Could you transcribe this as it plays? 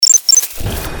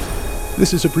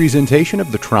This is a presentation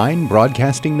of the Trine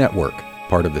Broadcasting Network,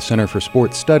 part of the Center for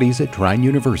Sports Studies at Trine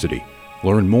University.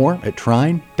 Learn more at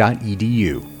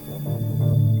trine.edu.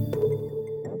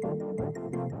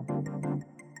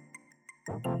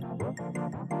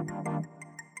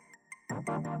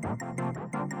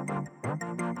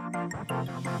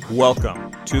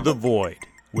 Welcome to The Void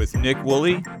with Nick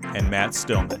Woolley and Matt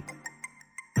Stillman.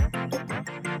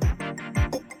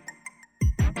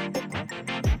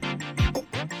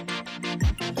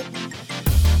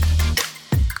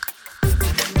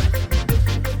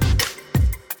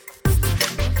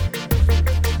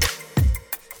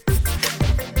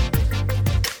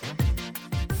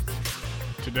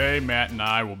 Today, Matt and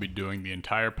I will be doing the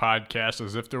entire podcast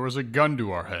as if there was a gun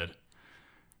to our head.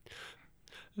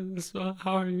 So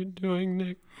how are you doing,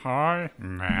 Nick? Hi,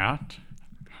 Matt.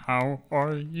 How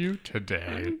are you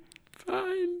today?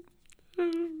 Fine.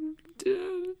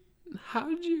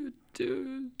 How'd you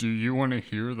do? Do you want to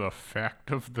hear the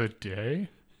fact of the day?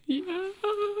 Yeah.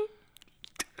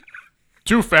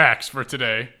 2 facts for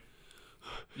today.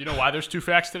 You know why there's 2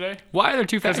 facts today? Why are there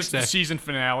 2 Because facts it's the today? season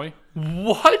finale.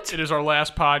 What? It is our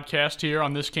last podcast here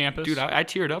on this campus. Dude, I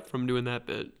teared up from doing that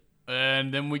bit.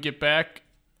 And then we get back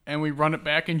and we run it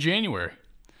back in January.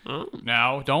 Oh.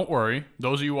 Now, don't worry.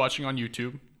 Those of you watching on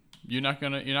YouTube, you're not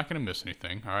gonna miss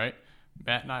anything, all right?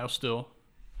 Matt and I we'll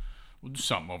do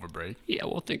something over break. Yeah,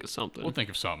 we'll think of something. We'll think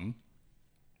of something.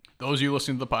 Those of you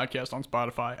listening to the podcast on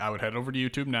Spotify, I would head over to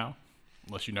YouTube now,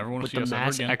 unless you never want to see us ever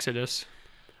mass again. exodus.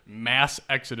 Mass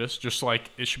exodus, just like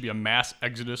it should be a mass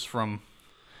exodus from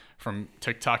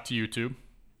TikTok to YouTube.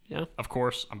 Yeah. Of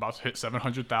course, I'm about to hit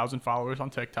 700,000 followers on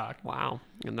TikTok. Wow.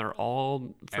 And they're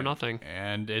all for nothing.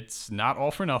 And it's not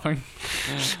all for nothing.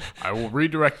 I will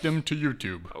redirect them to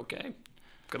YouTube. Okay.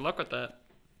 Good luck with that.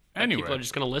 Anyway. People are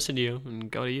just going to listen to you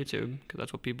and go to YouTube because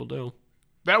that's what people do.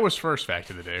 That was first fact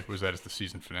of the day, was that it's the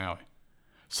season finale.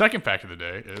 Second fact of the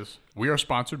day is we are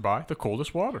sponsored by the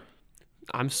coldest water.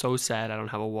 I'm so sad I don't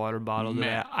have a water bottle today.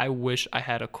 Man. I wish I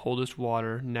had a coldest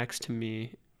water next to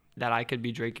me that I could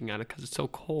be drinking out of because it's so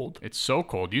cold. It's so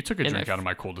cold. You took a And drink out of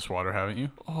my coldest water, haven't you?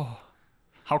 Oh,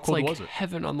 How it's cold like was it?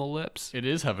 heaven on the lips. It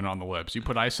is heaven on the lips. You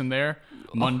put ice in there,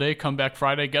 Monday, come back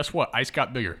Friday, guess what? Ice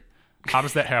got bigger. How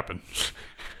does that happen?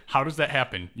 How does that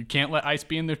happen? You can't let ice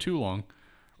be in there too long,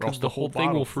 or else the whole thing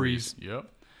bottle will freeze. Yep.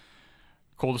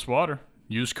 Coldest water.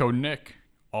 Use code NICK,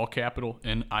 all capital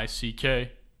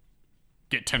N-I-C-K.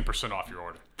 Get 10% off your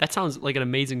order. That sounds like an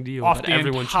amazing deal Off that the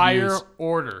everyone entire should use.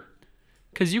 order.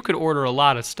 Because you could order a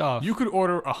lot of stuff. You could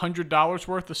order $100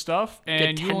 worth of stuff,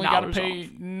 and Get you only got to $10 pay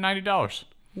 $90.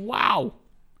 Wow.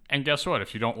 And guess what?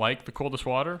 If you don't like the coldest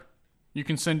water, you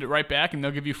can send it right back, and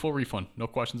they'll give you a full refund. No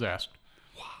questions asked.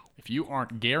 Wow. If you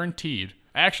aren't guaranteed...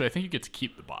 Actually, I think you get to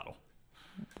keep the bottle.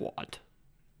 What?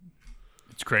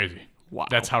 It's crazy. Wow.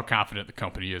 That's how confident the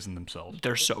company is in themselves.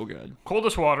 They're so good.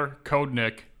 Coldest water, code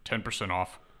NICK, 10%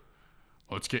 off.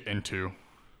 Let's get into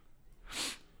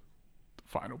the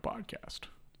final podcast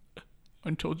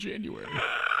until January.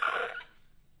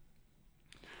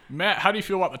 Matt, how do you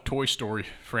feel about the Toy Story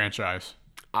franchise?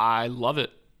 I love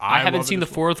it. I haven't love it seen the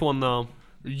as well. 4th one, though.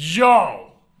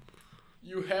 Yo!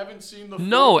 You haven't seen the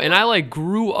No, fourth and one? I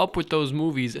grew up with those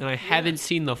movies, and I haven't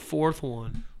seen the 4th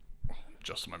one.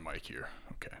 Just my mic here.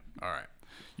 Okay. All right.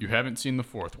 You haven't seen the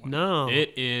 4th one. No.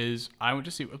 It is... I went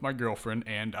to see it with my girlfriend,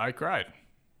 and I cried.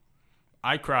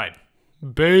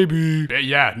 Baby.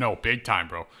 Yeah, no, big time,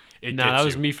 bro. It Nah, gets that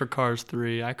was you. me for Cars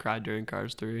 3. I cried during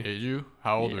Cars 3. Did you?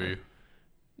 How old were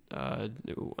Yeah.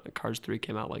 you? Cars 3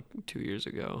 came out 2 years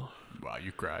ago. Wow,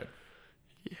 you cried.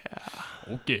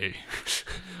 Yeah. Okay.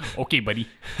 Okay, buddy.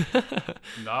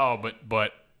 No,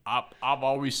 but I've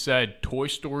always said Toy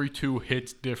Story 2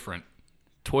 hits different.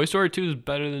 Toy Story 2 is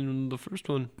better than the first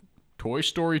one. Toy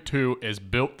Story 2 is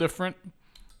built different.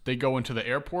 They go into the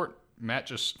airport. Matt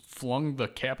just flung the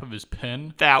cap of his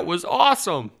pen That was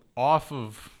awesome. off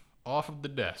of the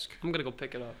desk. I'm going to go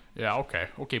pick it up. Yeah, okay.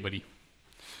 Okay, buddy.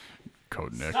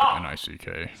 Code NICK,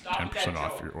 N-I-C-K, Stop 10% that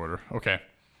off joke. your order. Okay.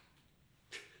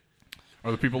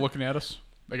 Are the people looking at us?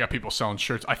 They got people selling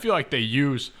shirts. I feel like they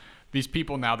use these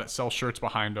people now that sell shirts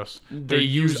behind us. They're They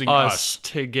use using us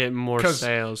to get more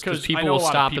sales because I people know a will lot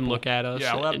of stop people- and look at us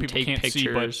Yeah, a lot of and people take can't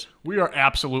pictures. see, but we are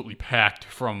absolutely packed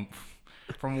from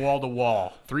wall to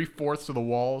wall. 3/4 of the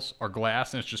walls are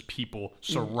glass, and it's just people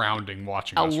surrounding,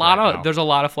 watching us right now. There's a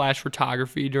lot of flash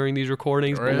photography during these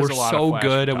recordings, There but is we're a lot of so flash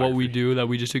good at what we photography. do that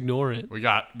we just ignore it. We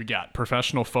got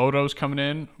professional photos coming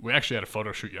in. We actually had a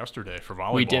photo shoot yesterday for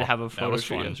volleyball. We did have a That photo was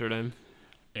shoot fun. yesterday.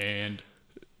 And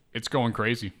it's going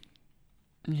crazy.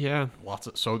 Yeah.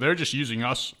 So they're just using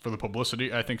us for the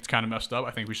publicity. I think it's kind of messed up.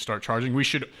 I think we should start charging. We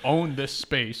should own this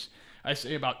space. I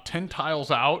say about 10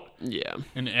 tiles out. Yeah.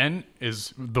 And N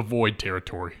is the void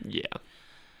territory. Yeah.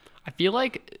 I feel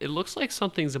like it looks like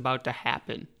something's about to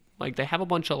happen. Like they have a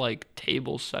bunch of like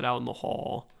tables set out in the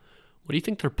hall. What do you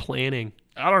think they're planning?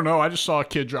 I don't know. I just saw a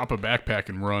kid drop a backpack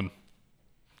and run.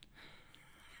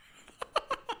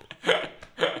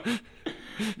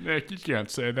 Nick, you can't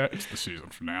say that. It's the season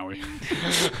finale.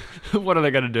 What are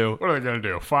they gonna do? What are they gonna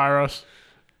do? Fire us?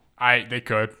 They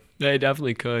could. They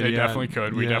definitely could. They yeah. definitely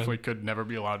could. We Yeah. definitely could never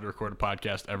be allowed to record a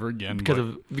podcast ever again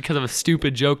because of a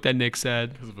stupid joke that Nick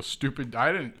said. Because of a stupid.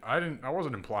 I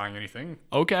wasn't implying anything.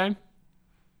 Okay.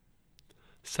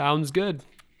 Sounds good.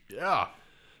 Yeah.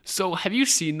 So, have you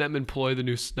seen them employ the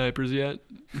new snipers yet?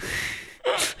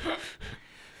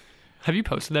 Have you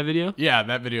posted that video? Yeah,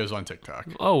 that video is on TikTok.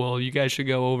 Oh, well, you guys should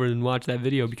go over and watch that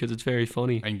video because it's very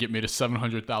funny. And get me to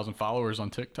 700,000 followers on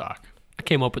TikTok. I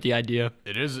came up with the idea.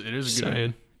 It is a good Saying.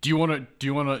 idea. Do you want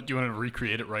to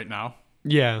recreate it right now?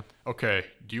 Yeah. Okay.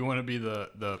 Do you want to be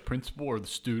the principal or the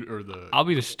student or the I'll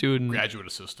be the student. graduate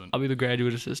assistant? I'll be the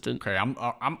graduate assistant. Okay,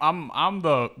 I'm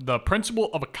the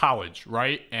principal of a college,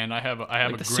 right? And I have Like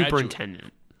a the graduate,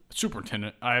 superintendent.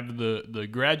 Superintendent. I have the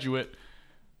graduate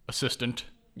assistant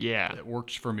Yeah. that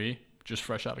works for me, just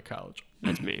fresh out of college.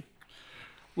 That's me.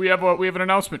 We have an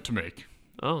announcement to make,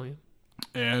 Oh, yeah.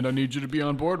 and I need you to be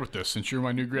on board with this since you're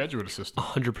my new graduate assistant.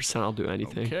 100% I'll do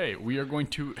anything. Okay, we are going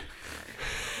to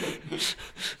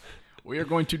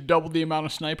double the amount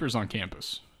of snipers on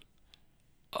campus.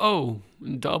 Oh,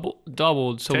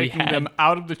 doubled. So Taking we had them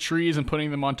out of the trees and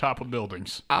putting them on top of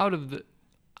buildings. out of the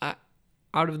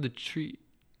tree.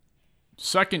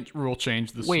 Second rule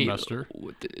change this semester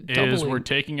is doubling. we're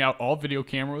taking out all video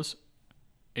cameras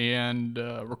and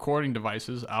recording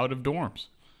devices out of dorms.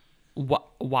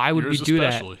 Why would we Yours do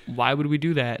especially. that? Why would we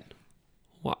do that?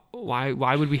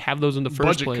 Why would we have those in the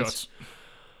first Budget place? cuts.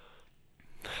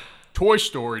 Toy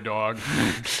Story, dog.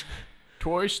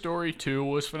 Toy Story 2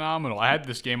 was phenomenal. I had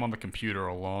this game on the computer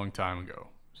a long time ago.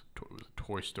 It was a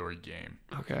Toy Story game.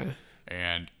 Okay.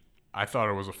 And I thought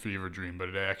it was a fever dream, but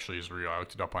it actually is real. I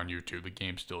looked it up on YouTube. The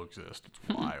game still exists. It's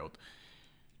wild.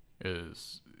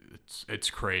 It's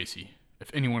crazy.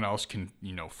 If anyone else can,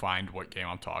 find what game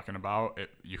I'm talking about,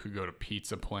 you could go to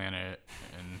Pizza Planet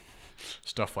and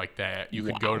stuff like that. You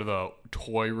could go to the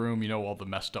toy room, all the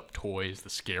messed up toys, the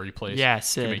scary place. Yeah, You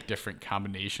Sid. can make different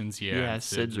combinations. Yeah,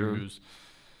 Sid's room.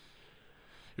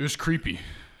 It was creepy.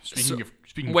 Speaking of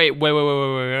Wait.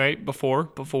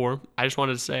 Before, I just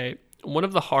wanted to say one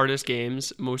of the hardest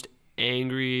games, most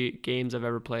angry games I've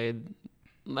ever played.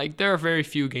 Like, there are very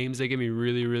few games that get me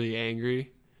really, really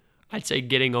angry. I'd say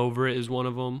Getting Over It is one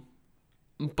of them.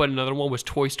 But another one was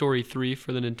Toy Story 3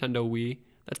 for the Nintendo Wii.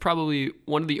 That's probably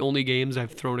one of the only games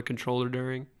I've thrown a controller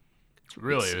during.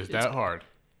 Really? Is that hard?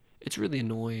 It's really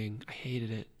annoying. I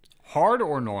hated it. Hard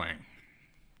or annoying?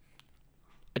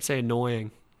 I'd say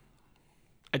annoying.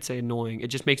 It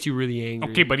just makes you really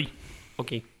angry. Okay, buddy.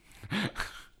 Okay.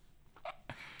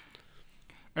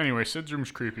 Anyway, Sid's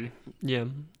room's creepy. Yeah.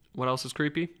 What else is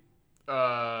creepy?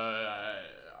 I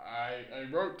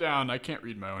wrote down, I can't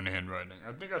read my own handwriting.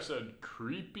 I think I said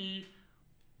creepy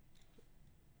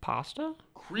Pasta?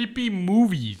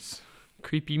 movies.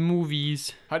 Creepy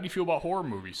movies. How do you feel about horror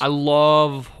movies? I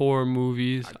love horror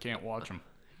movies. I can't watch them.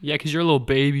 Yeah, because you're a little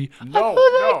baby. No.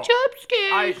 Jump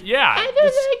scares. I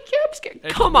Jump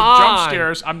scares. Come on. Jump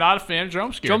scares. I'm not a fan of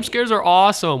jump scares. Jump scares are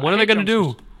awesome. What are they going to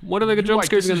do? What are the jump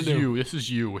scares going to do? This is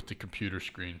you with the computer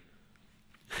screen.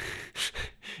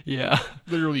 Yeah.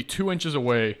 Literally 2 inches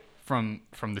away from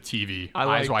the TV,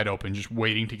 eyes wide open, just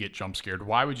waiting to get jump scared.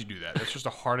 Why would you do that? That's just a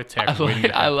heart attack waiting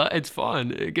to happen. It's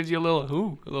fun. It gives you a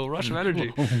little rush of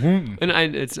energy. And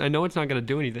I know it's not going to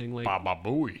do anything. Like, Baba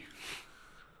booey.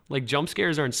 Like, jump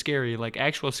scares aren't scary. Like,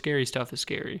 actual scary stuff is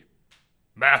scary.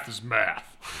 Math is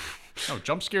math. No,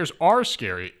 jump scares are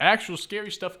scary. Actual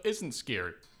scary stuff isn't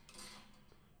scary.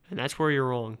 And that's where you're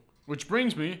wrong. Which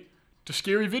brings me to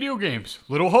scary video games.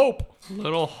 Little Hope.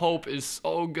 Little Hope is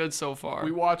so good so far.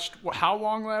 We watched, how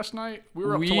long last night? We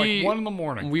were up to like 1 in the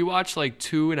morning. We watched like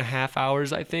 2.5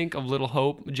 hours, I think, of Little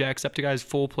Hope. Jacksepticeye's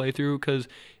full playthrough, because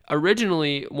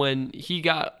originally when he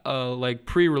got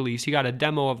pre-release, he got a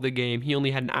demo of the game. He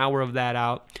only had an hour of that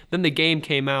out. Then the game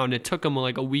came out, and it took him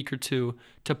like a week or two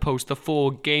to post the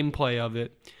full gameplay of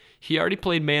it. He already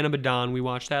played Man of Medan. We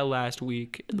watched that last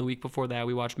week. And the week before that,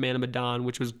 we watched Man of Medan,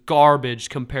 which was garbage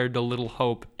compared to Little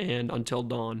Hope and Until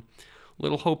Dawn.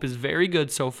 Little Hope is very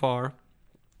good so far.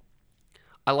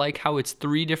 I like how it's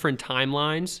 3 different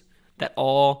timelines that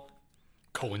all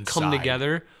come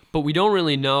together. But we don't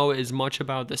really know as much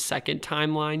about the second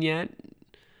timeline yet.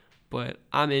 But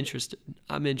I'm interested.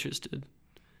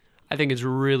 I think it's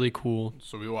really cool.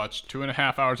 So we watched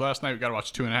 2.5 hours last night. We got to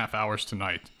watch 2.5 hours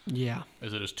tonight. Yeah.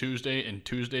 As it is Tuesday, and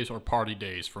Tuesdays are party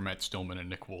days for Matt Stillman and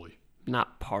Nick Woolley.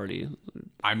 Not party.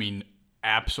 I mean,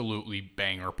 absolutely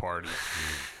banger party.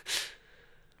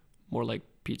 More like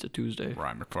Pizza Tuesday.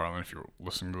 Ryan McFarland, if you're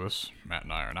listening to this, Matt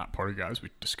and I are not party guys. We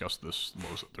discussed this,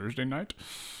 what was it, Thursday night?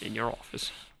 In your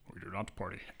office. We do not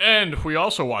party. And we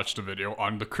also watched a video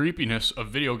on the creepiness of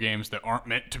video games that aren't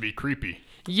meant to be creepy.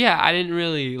 Yeah, I didn't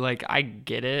really, I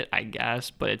get it, I guess,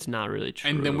 but it's not really true.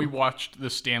 And then we watched the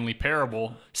Stanley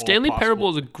Parable. Stanley Parable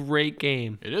is a great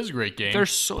game. It is a great game,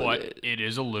 but it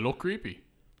is a little creepy.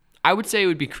 I would say it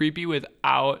would be creepy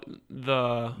without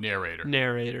the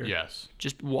narrator. Yes.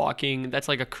 Just walking, that's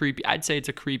like a creepy, I'd say it's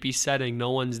a creepy setting. No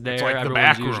one's there, it's like everyone's the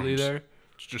back usually rooms. there.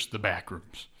 It's just the back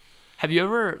rooms. Have you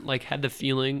ever had the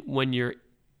feeling when you're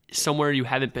somewhere you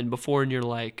haven't been before and you're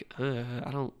like, I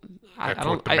don't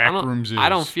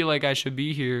feel like I should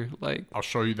be here. I'll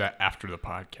show you that after the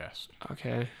podcast.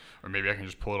 Okay. Or maybe I can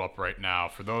just pull it up right now.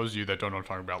 For those of you that don't know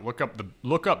what I'm talking about,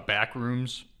 look up back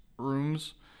rooms.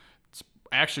 It's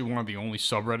actually one of the only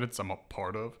subreddits I'm a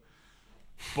part of.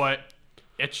 But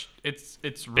it's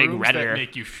Big rooms Redditor. that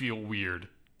make you feel weird.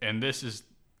 And this is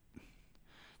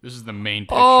the main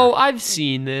picture. Oh, I've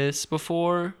seen this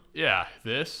before. Yeah,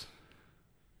 this.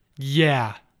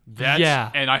 Yeah.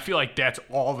 And I feel like that's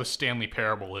all the Stanley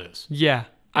Parable is. Yeah,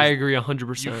 I agree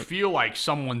 100%. You feel like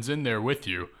someone's in there with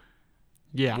you.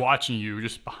 Yeah. Watching you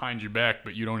just behind your back,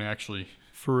 but you don't actually.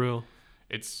 For real.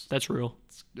 That's real.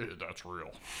 That's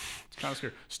real. It's kind of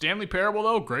scary. Stanley Parable,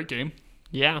 though, great game.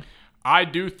 Yeah. I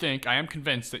am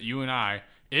convinced that you and I,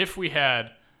 if we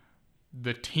had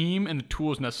the team and the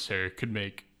tools necessary, could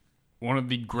make one of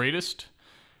the greatest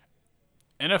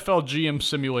NFL GM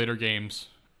simulator games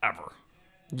ever.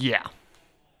 Yeah.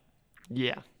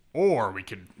 Yeah. Or we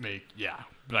could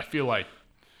but I feel like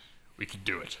we could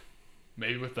do it.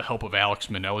 Maybe with the help of Alex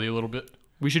Minnelli a little bit.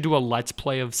 We should do a Let's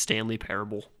Play of Stanley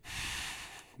Parable.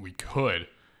 We could.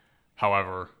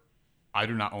 However, I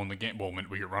do not own the game. Well,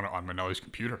 we could run it on Minnelli's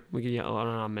computer. We could run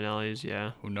it on Minnelli's,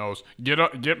 yeah. Who knows?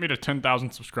 Get me to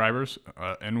 10,000 subscribers,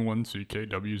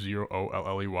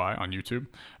 N1CKW0OLLEY on YouTube.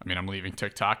 I mean, I'm leaving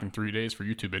TikTok in 3 days for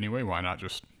YouTube anyway. Why not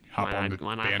just hop on the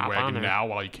bandwagon now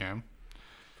while you can?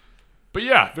 But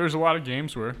yeah, there's a lot of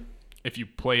games where if you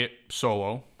play it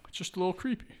solo, it's just a little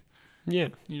creepy. Yeah.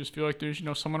 You just feel like there's,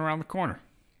 someone around the corner.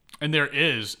 And there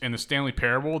is, in the Stanley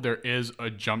Parable, there is a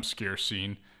jump scare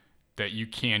scene that you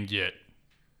can get.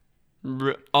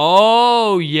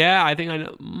 Oh, yeah, I think I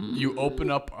know. You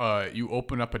open up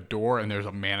a door and there's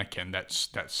a mannequin that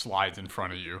slides in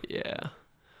front of you. Yeah.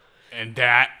 And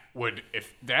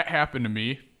if that happened to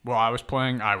me while I was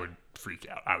playing, I would freak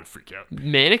out.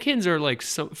 Mannequins are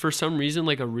for some reason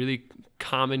a really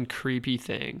common creepy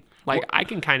thing. I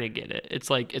can kind of get it. It's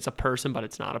it's a person, but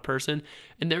it's not a person.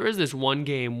 And there was this one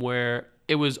game where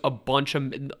it was a bunch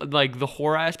of the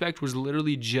horror aspect was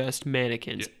literally just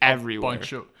mannequins everywhere.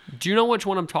 Do you know which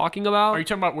one I'm talking about? Are you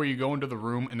talking about where you go into the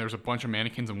room and there's a bunch of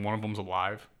mannequins and one of them's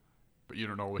alive, but you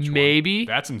don't know which one? Maybe.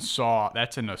 That's in Saw.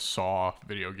 That's in a Saw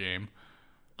video game.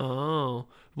 Oh.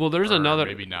 Well, there's another.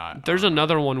 Maybe not. There's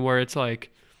another one where it's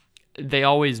they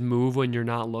always move when you're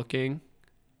not looking.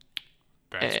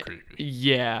 That's creepy.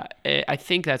 Yeah, I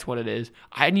think that's what it is.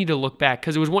 I need to look back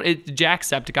because it was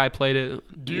Jacksepticeye played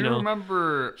it. Do you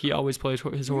remember? He always plays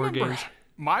his horror games.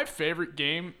 My favorite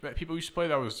game that people used to play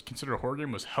that was considered a horror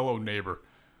game was Hello Neighbor.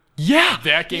 Yeah,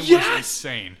 that game was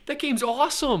insane. That game's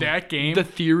awesome. That game, the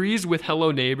theories with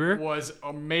Hello Neighbor, was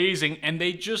amazing, and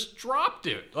they just dropped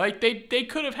it. They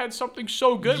could have had something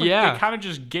so good. Yeah, they kind of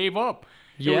just gave up.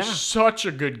 It was such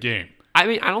a good game. I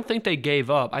mean, I don't think they gave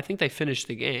up. I think they finished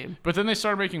the game. But then they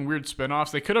started making weird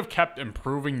spin-offs. They could have kept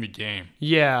improving the game.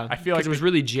 Yeah. I feel like it was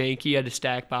really janky. You had to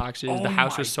stack boxes. The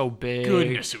house was so big.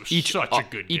 Goodness, it was such a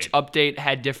good game. Each update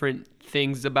had different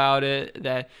things about it,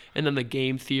 and then the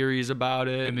game theories about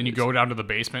it. And then you go down to the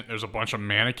basement. There's a bunch of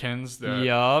mannequins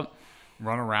that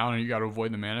run around, and you got to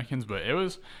avoid the mannequins. But it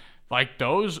was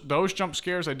those jump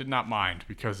scares I did not mind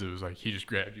because it was he just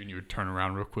grabbed you and you would turn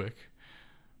around real quick.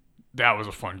 That was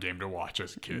a fun game to watch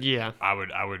as a kid. Yeah. I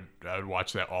would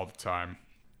watch that all the time.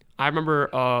 I remember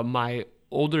my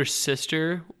older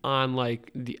sister on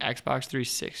the Xbox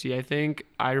 360, I think.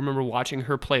 I remember watching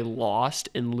her play Lost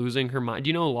and losing her mind.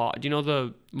 Do you know Lost? Do you know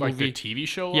the movie? The TV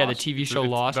show Lost? Yeah, the TV show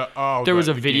Lost. There was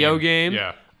a video game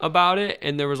about it,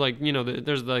 and there was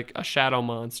there's a shadow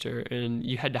monster, and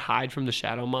you had to hide from the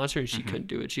shadow monster, and she couldn't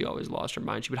do it. She always lost her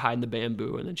mind. She would hide in the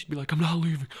bamboo, and then she'd be like, I'm not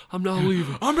leaving. I'm not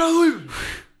leaving. I'm not leaving.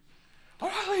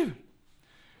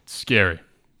 It's scary.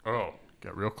 Oh,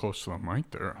 got real close to the mic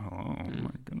there. Oh,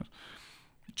 my goodness.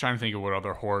 Trying to think of what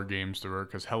other horror games there were,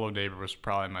 because Hello Neighbor was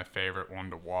probably my favorite one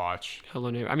to watch. Hello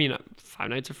Neighbor. I mean, Five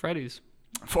Nights at Freddy's.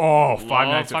 Oh, Five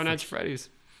Nights at Freddy's.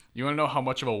 You want to know how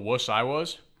much of a wuss I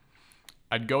was?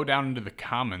 I'd go down into the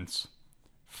comments,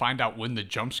 find out when the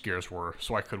jump scares were,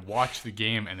 so I could watch the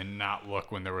game and then not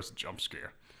look when there was a jump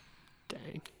scare.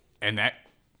 Dang. And that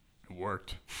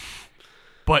worked.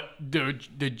 But the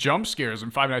jump scares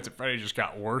in Five Nights at Freddy's just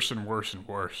got worse and worse and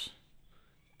worse.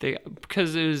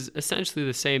 Because it was essentially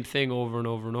the same thing over and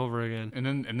over and over again.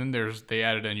 And then they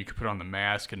added in you could put on the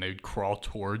mask and they'd crawl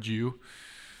towards you.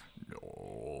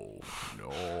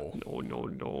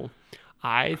 No.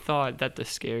 I thought that the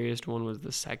scariest one was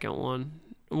the second one.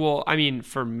 Well, I mean,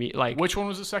 for me, like, which one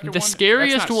was the second one? The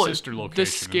scariest one. Sister Location, the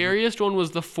scariest one was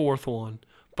the fourth one.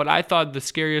 But I thought the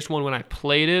scariest one when I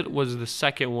played it was the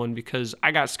second one because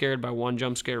I got scared by one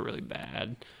jump scare really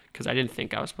bad. Because I didn't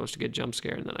think I was supposed to get jump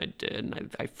scared, and then I did,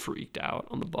 and I freaked out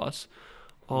on the bus.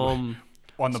 On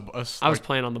the bus? I was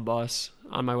playing on the bus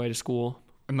on my way to school.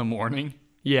 In the morning?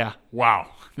 Yeah. Wow.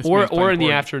 Or in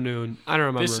the afternoon. I don't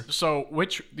remember.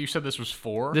 You said this was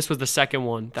 4? This was the second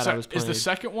one that I was playing. Is the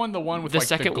second one the one with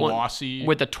the glossy?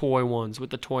 With the toy ones, with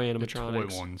the toy animatronics. The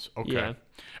toy ones, okay. Yeah.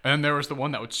 And then there was the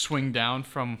one that would swing down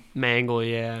from... Mangle,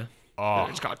 yeah. Oh.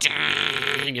 It's called,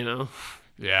 you know.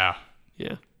 Yeah.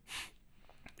 Yeah.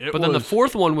 Then the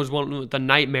fourth one was one with the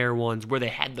nightmare ones where they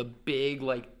had the big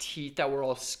like teeth that were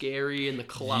all scary in the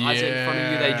closet in front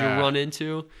of you that you run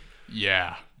into.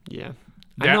 Yeah. Yeah.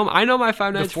 I know my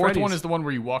Five Nights at Freddy's. The fourth one is the one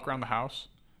where you walk around the house?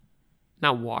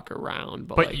 Not walk around,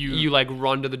 but like, you like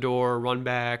run to the door, run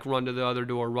back, run to the other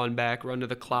door, run back, run to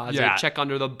the closet, check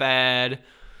under the bed.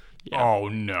 Yeah. Oh,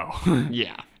 no.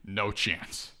 Yeah. No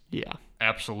chance. Yeah.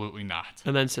 Absolutely not.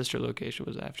 And then Sister Location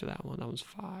was after that one. That was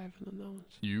 5, and then that was...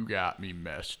 You got me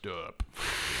messed up.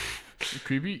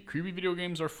 Creepy video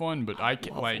games are fun, but I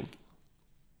can't, like...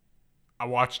 I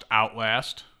watched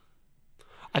Outlast.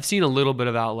 I've seen a little bit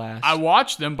of Outlast. I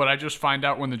watched them, but I just find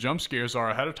out when the jump scares are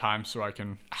ahead of time so I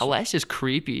can... Outlast is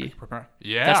creepy. Prepare.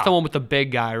 Yeah. That's the one with the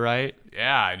big guy, right?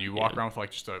 Yeah, and you walk around with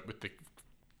like with the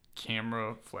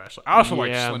camera flashlight. I also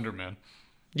like Slenderman.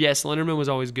 Yeah, Slenderman was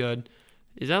always good.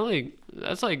 Is that like...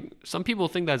 That's like... Some people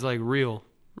think that's like real,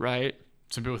 right?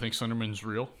 Some people think Slenderman's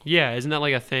real. Yeah, isn't that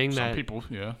like a thing Some people,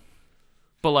 yeah.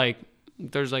 But like,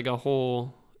 there's like a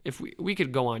whole... If we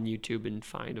could go on YouTube and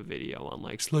find a video on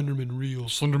like Slenderman real.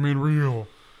 Slenderman real.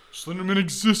 Slenderman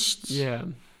exists. Yeah.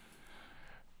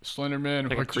 Slenderman.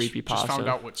 Like a creepy pasta. Just found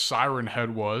out what Siren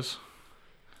Head was.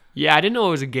 Yeah, I didn't know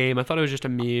it was a game. I thought it was just a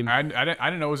meme. I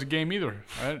didn't know it was a game either.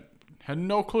 I had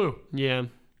no clue. Yeah.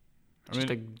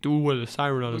 Just a dude with a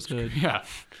siren on his head. Yeah.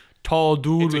 Tall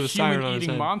dude with a siren on his head. It's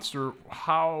a human-eating monster.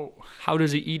 How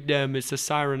does he eat them? It's a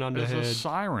siren on the head. It's a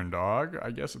siren, dog. I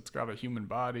guess it's got a human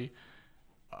body.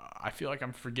 I feel like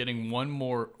I'm forgetting one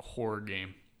more horror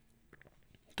game.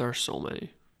 There are so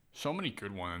many. So many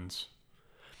good ones.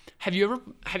 Have you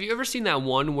ever seen that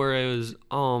one where it was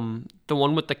the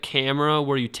one with the camera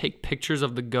where you take pictures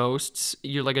of the ghosts?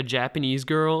 You're like a Japanese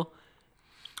girl.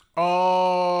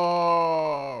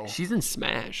 Oh. She's in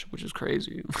Smash, which is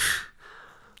crazy.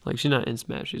 Like she's not in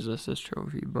Smash, she's a assist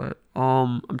trophy. But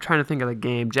I'm trying to think of the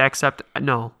game.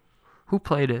 Who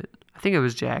played it? I think it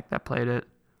was Jack that played it.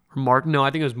 Or Mark? No,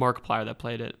 I think it was Markiplier that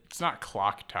played it. It's not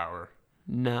Clock Tower.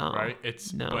 No. Right?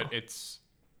 But it's...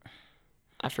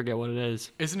 I forget what it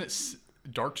is. Isn't it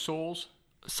Dark Souls?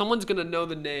 Someone's gonna know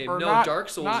the name. Dark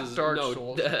Souls is Dark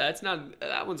Souls. That's not.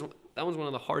 That one's one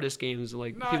of the hardest games.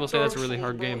 Like people say that's a really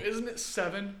hard game. Isn't it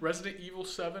 7? Resident Evil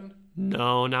 7?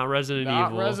 No, not Resident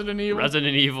Evil. Resident Evil.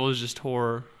 Resident Evil is just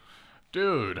horror.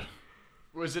 Dude,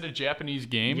 was it a Japanese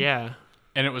game? Yeah.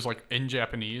 And it was like in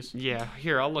Japanese. Yeah.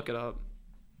 Here, I'll look it up.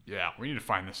 Yeah, we need to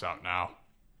find this out now.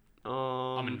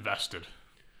 I'm invested.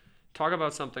 Talk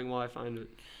about something while I find it.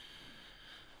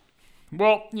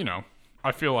 Well,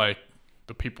 I feel like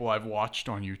the people I've watched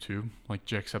on YouTube, like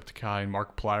Jacksepticeye and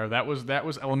Markiplier, that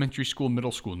was elementary school,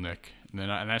 middle school Nick. And then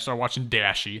I started watching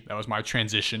Dashie. That was my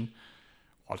transition.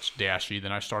 Watched Dashie.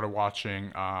 Then I started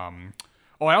watching. I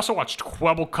also watched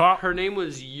Kwebbelkop. Her name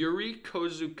was Yuri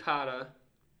Kozukata,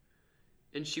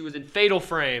 and she was in Fatal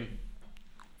Frame.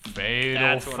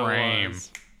 Fatal Frame.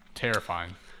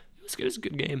 Terrifying. It was good. It was a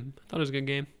good game. I thought it was a good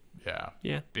game. Yeah.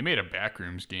 Yeah. They made a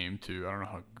Backrooms game too. I don't know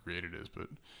how great it is, but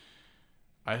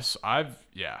I've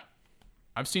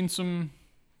seen some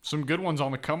good ones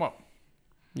on the come up.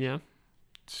 Yeah.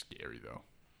 It's scary though.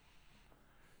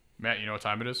 Matt, you know what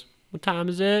time it is? What time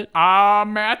is it?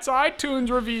 Matt's iTunes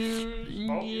reviews.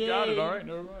 Oh, you got it. All right,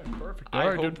 never mind. Perfect.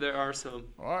 I hope there are some.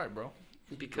 All right, bro.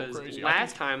 Because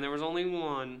last time there was only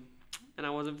one, and I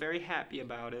wasn't very happy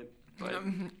about it. But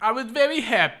I was very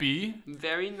happy.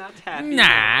 very not happy.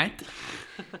 Not.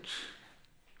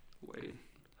 Wait.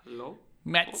 Hello?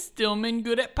 Matt Stillman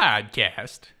good at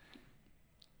podcast.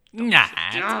 Not.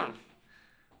 John.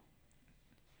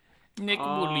 Nick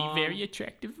Woolley, very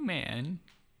attractive man.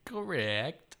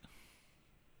 Correct.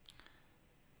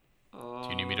 Do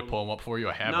you need me to pull him up for you?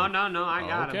 I have No, him. no, I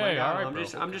got him. Okay, I got all him.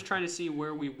 right, I'm just trying to see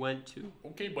where we went to.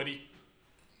 Okay, buddy.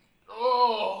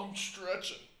 Oh, I'm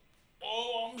stretching.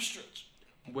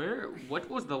 What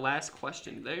was the last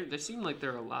question? There seemed like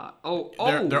there are a lot. Oh,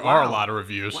 There are a lot of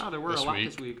reviews. Wow, there were this a lot week.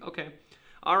 this week. Okay.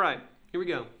 All right. Here we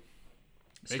go.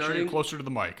 Make sure you're closer to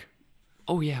the mic.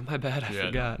 Oh, yeah, my bad. I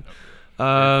forgot.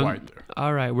 Very quiet there.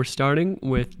 All right, we're starting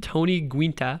with Tony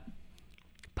Guinta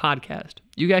podcast.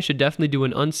 You guys should definitely do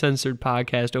an uncensored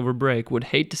podcast over break. Would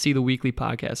hate to see the weekly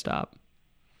podcast stop.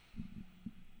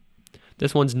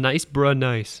 This one's nice, bruh,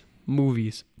 nice.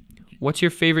 Movies. What's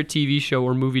your favorite TV show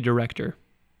or movie director?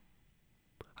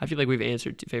 I feel like we've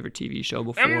answered favorite TV show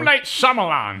before. M. Night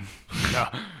Shyamalan.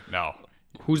 No.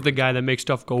 Who's the guy that makes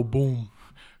stuff go boom?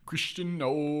 Christian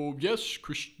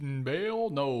Bale.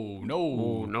 No.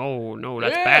 Oh, no,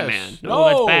 that's Yes. Batman. No, No.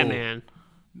 that's Batman.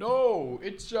 No,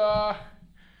 it's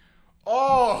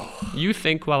You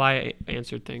think while I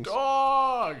answer things.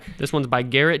 dog. This one's by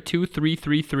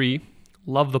Garrett2333.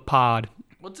 Love the pod.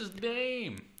 What's his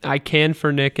name? I can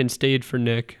for Nick and stayed for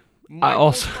Nick.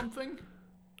 Michael something?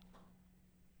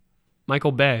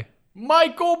 Michael Bay.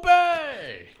 Michael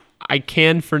Bay. I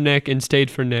can for Nick and stayed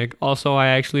for Nick. Also, I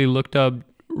actually looked up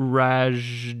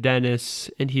Raj Dennis,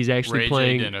 and he's actually Ray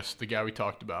playing J. Dennis, the guy we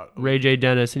talked about. Ray J.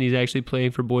 Dennis, and he's actually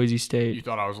playing for Boise You State.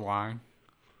 thought I was lying?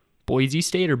 Boise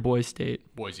State or Boise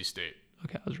State? Boise State.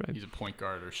 Okay, I was right. He's a point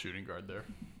guard or shooting guard there.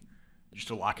 Just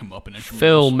to lock him up in intramurals.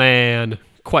 Phil, man.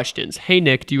 Questions. Hey,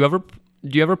 Nick, do you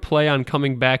ever play on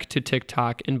coming back to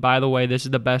TikTok? And by the way, this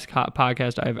is the best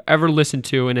podcast I've ever listened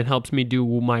to, and it helps me do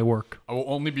my work. I will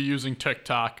only be using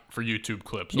TikTok for YouTube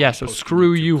clips. Yeah, I'll so post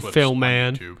screw YouTube you, clips Phil, on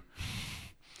man. YouTube.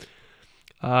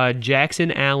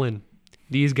 Jackson Allen.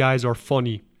 These guys are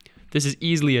funny. This is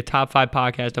easily a top 5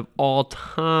 podcast of all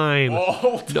time.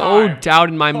 No doubt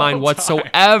in my mind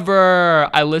whatsoever.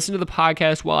 I listen to the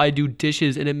podcast while I do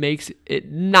dishes, and it makes it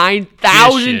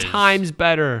 9,000 times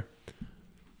better.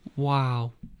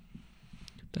 Wow.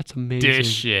 That's amazing.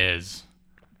 Dishes.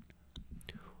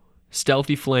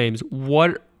 Stealthy Flames.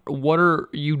 What are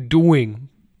you doing?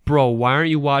 Bro, why aren't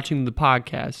you watching the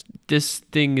podcast? This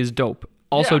thing is dope.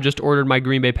 Also, just ordered my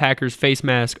Green Bay Packers face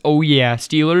mask. Oh, yeah.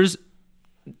 Steelers,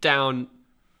 down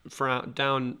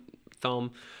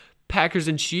thumb. Packers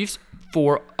and Chiefs,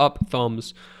 4 up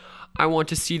thumbs. I want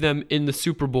to see them in the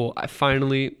Super Bowl.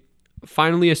 Finally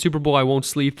a Super Bowl I won't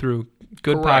sleep through.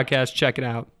 Good Correct. podcast. Check it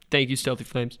out. Thank you, Stealthy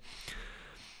Flames.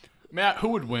 Matt, who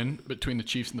would win between the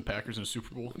Chiefs and the Packers in the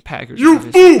Super Bowl? Packers. You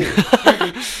fool!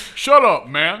 Shut up,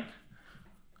 man.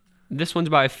 This one's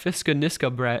by Fiska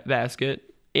Niska Basket.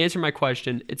 Answer my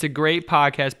question. It's a great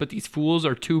podcast, but these fools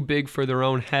are too big for their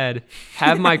own head.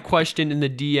 Have my question in the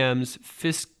DMs.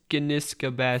 Fiska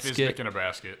Niska Basket. Fiznik in a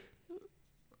basket.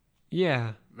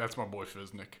 Yeah. That's my boy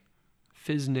Fiznik.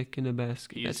 Fiznik in a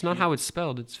basket. That's not how it's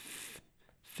spelled. It's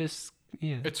Fisk.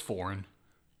 Yeah. It's foreign.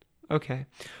 Okay.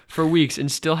 For weeks and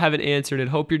still haven't answered it.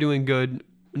 Hope you're doing good,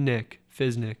 Nick.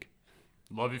 Fiznik.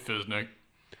 Love you, Fiznik.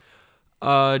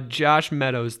 Josh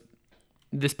Meadows.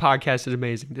 This podcast is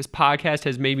amazing. This podcast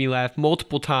has made me laugh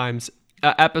multiple times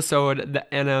a episode,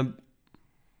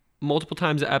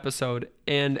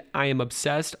 and I am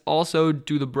obsessed. Also,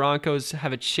 do the Broncos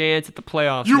have a chance at the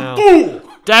playoffs now? You fool!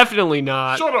 Definitely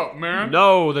not. Shut up, man.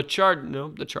 No, the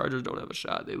Chargers don't have a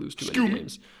shot. They lose too many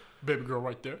games. Baby girl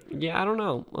right there. Yeah, I don't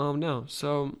know. No.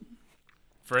 So,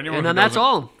 For anyone and who then that's doesn't-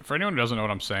 all. For anyone who doesn't know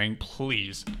what I'm saying,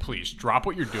 please drop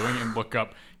what you're doing and look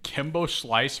up Kimbo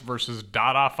Slice versus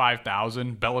Dada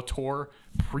 5000 Bellator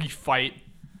pre-fight.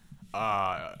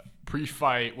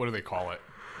 What do they call it?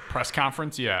 Press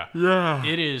conference. Yeah.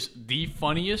 It is the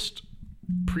funniest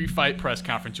pre-fight press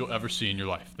conference you'll ever see in your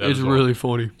life. That It's is all. really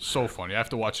funny. So funny. I have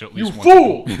to watch it at least once.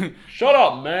 Fool! Shut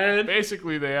up, man.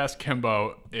 Basically, they ask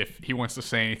Kimbo if he wants to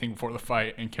say anything before the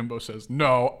fight, and Kimbo says,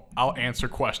 "No, I'll answer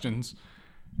questions."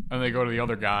 And they go to the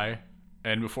other guy,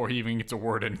 and before he even gets a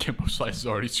word in, Kimbo Slice is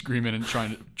already screaming and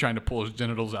trying to pull his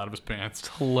genitals out of his pants.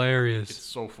 It's hilarious. It's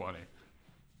so funny.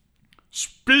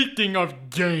 Speaking of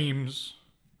games,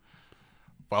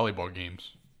 volleyball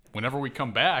games. Whenever we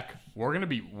come back,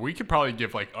 we could probably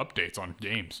give like updates on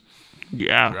games.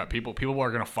 Yeah. People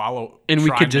are gonna follow, And we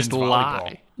Tri could just men's volleyball.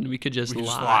 lie. We could just We could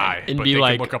lie. just lie, and but be they could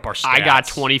like, look up our I got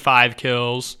stats. 25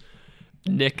 kills.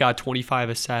 Nick got 25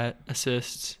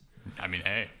 assists. I mean,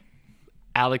 hey,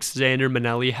 Alexander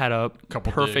Manelli had a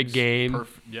Couple perfect digs. game.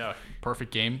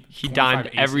 Perfect game. He 25 dimed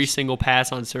every aces. single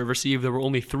pass on serve receive. There were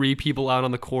only 3 people out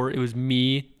on the court. It was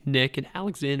me, Nick, and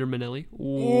Alexander Manelli.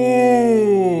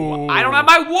 Ooh. I don't have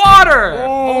my water.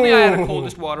 Only I had a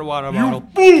coldest water bottle.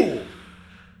 Fool!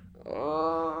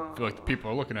 I feel like the people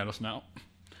are looking at us now.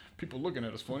 People are looking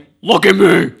at us funny. Look at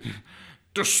me.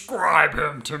 Describe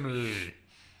him to me.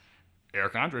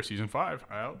 Eric Andre, season 5.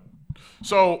 Out.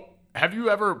 So, have you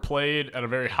ever played at a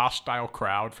very hostile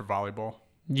crowd for volleyball?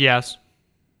 Yes.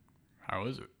 How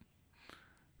is it?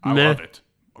 I Meh. love it.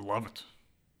 I love it.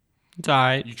 It's all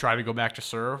right. You try to go back to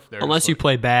serve. Unless you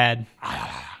play bad.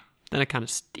 Then it kind of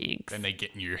stinks. Then they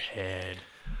get in your head.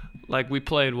 Like, we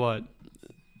played what?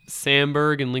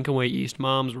 Sandburg and Lincoln Way East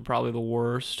Moms were probably the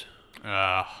worst.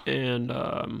 And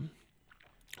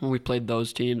when we played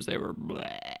those teams, they were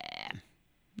bleh.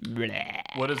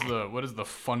 What is the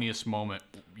funniest moment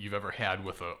you've ever had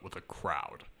with a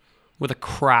crowd? With a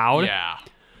crowd? Yeah.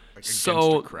 Like against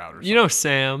So, a crowd or something. you know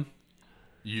Sam,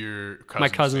 Your cousin my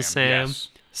cousin Sam. Yes.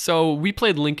 So we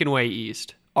played Lincoln Way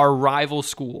East, our rival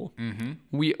school. Mm-hmm.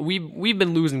 We've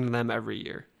been losing to them every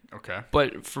year. Okay.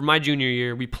 But for my junior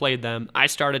year, we played them. I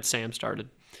started, Sam started.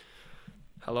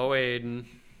 Hello, Aiden.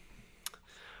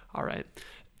 All right.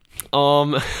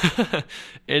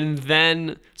 And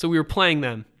then, so we were playing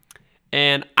them,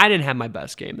 and I didn't have my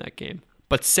best game that game,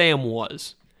 but Sam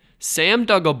was. Sam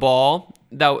dug a ball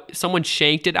that someone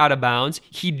shanked it out of bounds.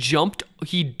 He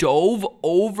dove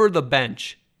over the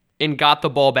bench and got the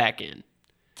ball back in.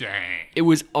 Dang. It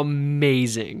was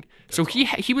amazing. So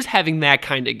he was having that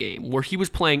kind of game where he was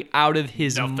playing out of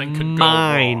his Nothing could go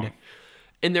mind. wrong.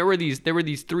 And there were these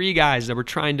 3 guys that were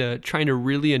trying to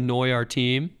really annoy our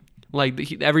team.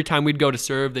 Like every time we'd go to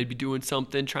serve, they'd be doing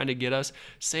something trying to get us.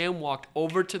 Sam walked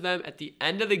over to them at the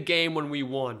end of the game when we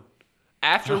won.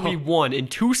 After we won in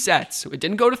 2 sets, it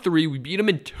didn't go to 3. We beat them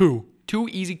in 2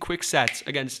 easy, quick sets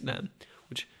against them.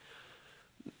 Which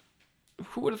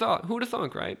who would have thought? Who would have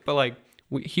thunk, right? But like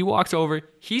he walks over,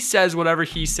 he says whatever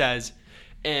he says,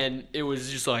 and it was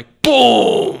just like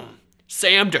boom.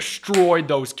 Sam destroyed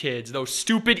those kids, those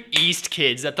stupid East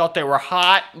kids that thought they were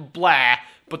hot, blah,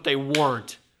 but they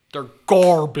weren't. They're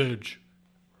garbage.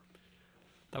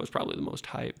 That was probably the most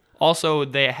hype. Also,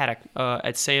 they had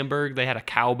at Sandburg, they had a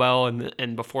cowbell,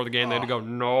 and before the game, they had to go,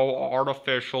 no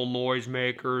artificial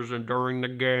noisemakers and during the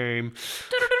game.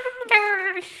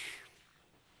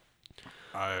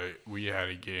 We had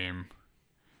a game.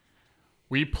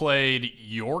 We played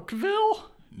Yorkville?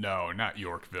 No, not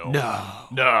Yorkville.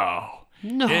 No.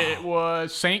 It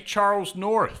was St. Charles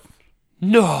North.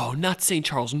 No, not St.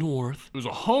 Charles North. It was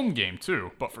a home game,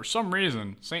 too. But for some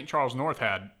reason, St. Charles North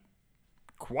had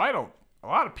quite a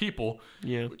lot of people.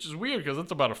 Yeah. Which is weird because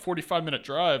it's about a 45-minute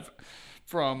drive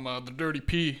from the Dirty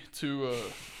P to...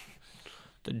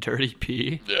 The Dirty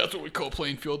P? Yeah, that's what we call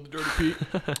Plainfield, the Dirty P.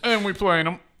 And we played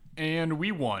them, and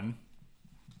we won.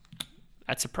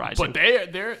 That's surprising. But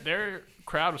their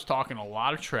crowd was talking a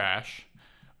lot of trash,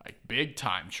 like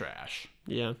big-time trash.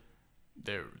 Yeah.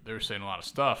 They were saying a lot of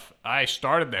stuff. I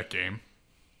started that game.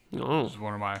 Oh. This was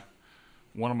one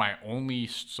of my only.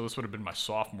 So this would have been my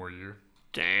sophomore year.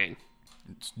 Dang.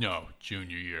 No,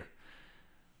 junior year.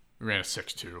 We ran a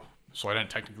 6-2. So I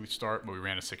didn't technically start, but we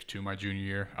ran a 6-2 my junior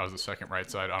year. I was the second right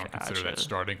side. I don't consider that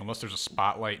starting unless there's a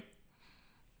spotlight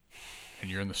and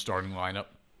you're in the starting lineup.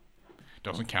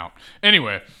 Doesn't count.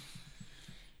 Anyway,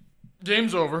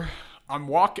 game's over. I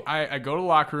go to the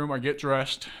locker room. I get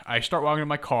dressed. I start walking to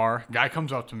my car. Guy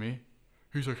comes up to me.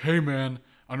 He's like, "Hey, man,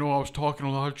 I know I was talking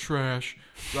a lot of trash,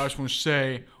 but I just want to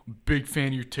say, I'm a big fan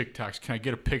of your TikToks. Can I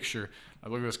get a picture?" I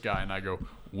look at this guy, and I go,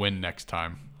 "Win next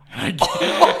time." And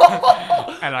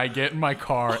I get in my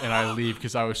car, and I leave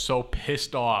because I was so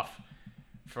pissed off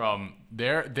from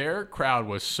their crowd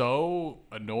was so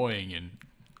annoying and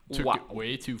took it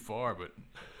way too far, but...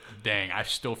 Dang, I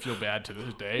still feel bad to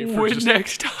this day. Win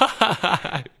next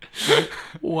time.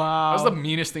 Wow. That was the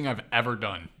meanest thing I've ever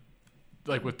done.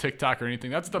 Like with TikTok or anything.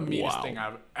 That's the meanest thing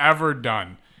I've ever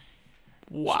done.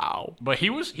 Wow. But he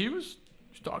was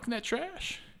talking that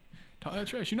trash.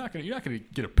 You're not gonna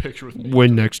get a picture with me.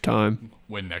 Win next time.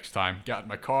 Win next time. Got in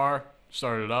my car,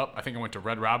 started it up. I think I went to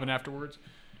Red Robin afterwards.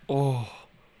 Oh.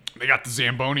 They got the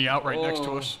Zamboni out right next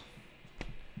to us.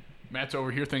 Matt's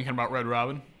over here thinking about Red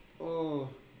Robin. Oh.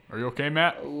 Are you okay,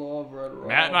 Matt? I love Red Robin.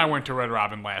 Matt and I went to Red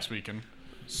Robin last weekend.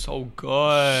 So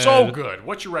good. So good.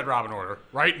 What's your Red Robin order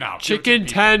right now? Chicken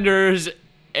tenders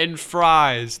and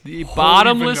fries. The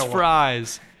bottomless vanilla.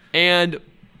 fries. And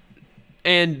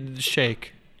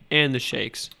shake. And the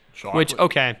shakes. Chocolate. Which,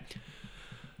 okay.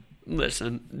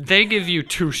 Listen, they give you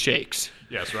 2 shakes.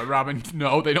 Yes, Red Robin.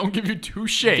 No, they don't give you 2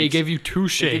 shakes. They give you 2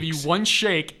 shakes. They give you 1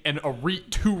 shake and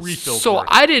 2 refills. So worth.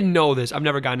 I didn't know this. I've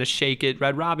never gotten a shake at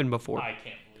Red Robin before. I can't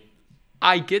believe it.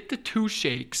 I get the 2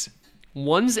 shakes.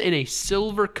 One's in a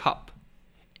silver cup.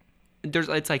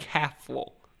 It's like half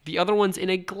full. The other one's in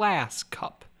a glass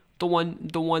cup. The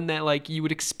one that like you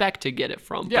would expect to get it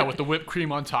from. Yeah, But with the whipped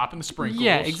cream on top and the sprinkles.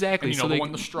 Yeah, exactly. And, So the they-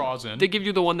 one the straw's in. they give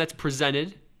you the one that's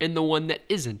presented and the one that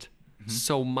isn't.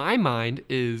 So my mind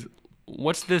is,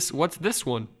 what's this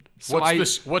one? So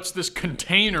What's this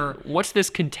container? What's this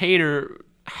container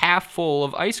half full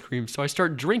of ice cream? So I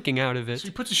start drinking out of it. So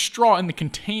he puts a straw in the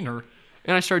container.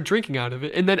 And I start drinking out of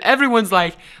it. And then everyone's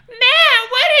like, Matt,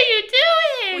 what are you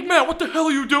doing? Like, Matt, what the hell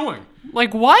are you doing?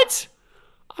 Like, what?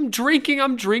 I'm drinking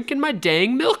my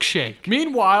dang milkshake.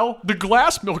 Meanwhile, the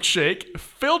glass milkshake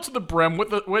filled to the brim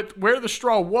with where the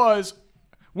straw was,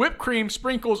 whipped cream,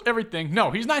 sprinkles, everything.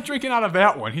 No, he's not drinking out of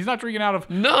that one. He's not drinking out of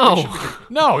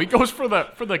No, he goes for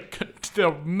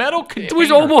the metal container. It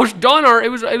was almost done, or it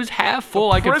was half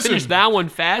full. I could prison. finish that one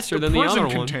faster than the prison other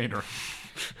one. container.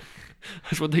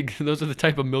 Those are the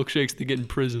type of milkshakes they get in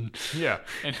prison. Yeah.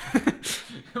 And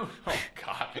oh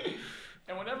god.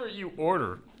 And whenever you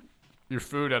order your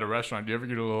food at a restaurant, do you ever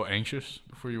get a little anxious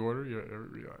before you order?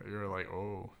 You're like,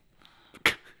 oh.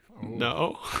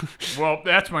 No. Well,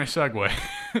 that's my segue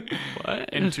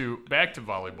What? back to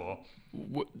volleyball.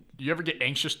 You ever get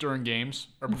anxious during games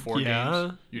or before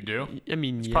games? You do? I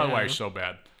mean, It's probably why you're so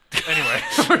bad. Anyway,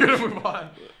 we're gonna move on.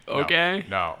 Okay.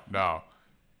 No.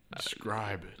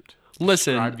 Describe it.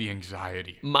 Listen, Describe the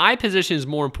anxiety. my position is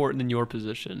more important than your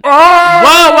position. Oh!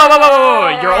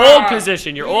 Whoa! Your old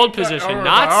position.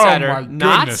 Not Oh, setter. my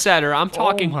Not goodness. setter. I'm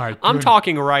talking. my I'm goodness.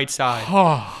 talking right side.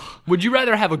 Would you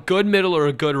rather have a good middle or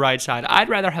a good right side? I'd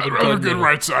rather have a good middle.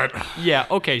 right side. Yeah.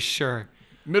 Okay. Sure.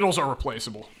 Middles are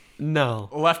replaceable. No.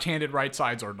 Left-handed right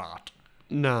sides are not.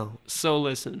 No. So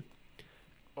listen.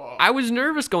 I was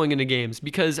nervous going into games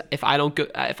because if I don't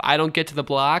get to the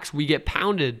blocks, we get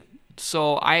pounded.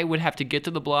 So I would have to get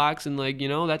to the blocks and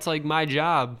that's like my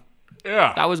job.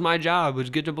 Yeah. That was my job, was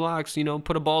get to blocks,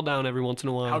 put a ball down every once in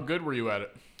a while. How good were you at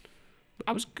it?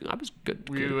 I was good.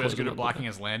 Were you as good at blocking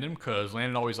as Landon? Because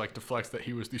Landon always liked to flex that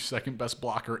he was the second best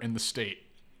blocker in the state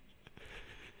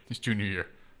his junior year.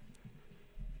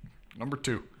 Number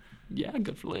 2. Yeah,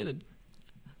 good for Landon.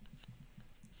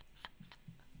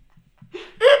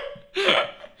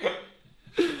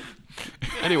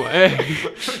 Anyway,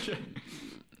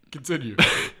 Continue.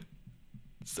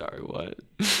 sorry, what?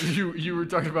 You were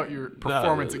talking about your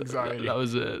performance anxiety. That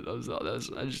was it. I was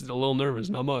just a little nervous,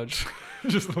 not much.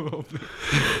 Just a little bit.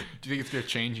 Do you think it's going to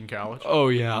change in college? Oh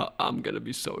yeah, I'm gonna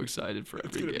be so excited for It's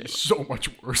every going to game. be so much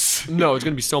worse. No, it's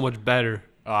gonna be so much better.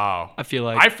 Oh. I feel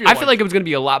like I feel like it was gonna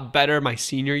be a lot better my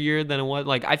senior year than it was.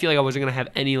 Like I feel like I wasn't gonna have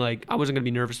any I wasn't gonna be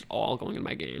nervous at all going into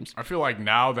my games. I feel like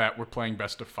now that we're playing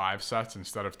best of 5 sets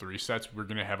instead of 3 sets, we're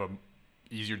going to have a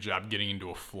easier job getting into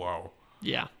a flow.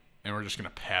 Yeah. And we're just going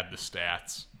to pad the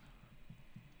stats.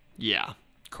 Yeah.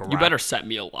 Correct. You better set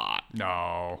me a lot.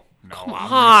 No. Come I'm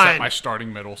gonna on. set my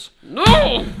starting middles.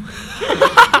 No.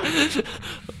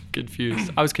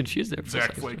 Confused. I was confused there for a Zach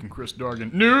second. Flake and Chris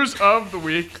Dorgan. News of the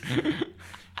week.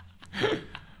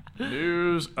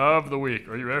 News of the week.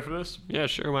 Are you ready for this? Yeah,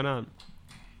 sure. Why not?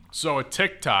 So a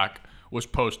TikTok was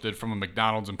posted from a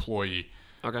McDonald's employee,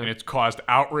 Okay. and it's caused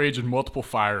outrage and multiple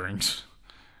firings.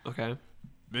 Okay.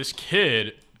 This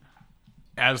kid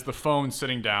has the phone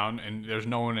sitting down, and there's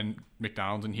no one in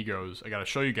McDonald's, and he goes, I got to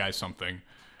show you guys something.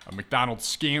 McDonald's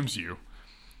scams you.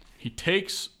 He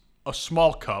takes a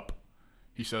small cup.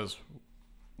 He says,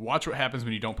 watch what happens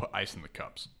when you don't put ice in the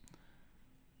cups.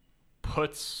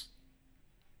 Puts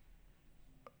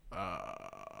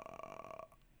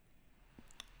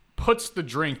the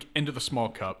drink into the small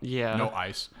cup. Yeah. No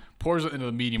ice. Pours it into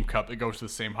the medium cup. It goes to the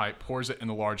same height. Pours it in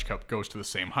the large cup. Goes to the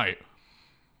same height.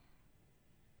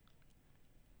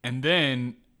 And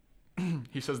then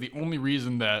he says the only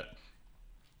reason that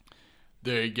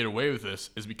they get away with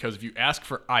this is because if you ask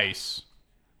for ice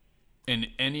in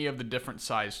any of the different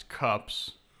sized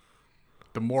cups,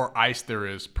 the more ice there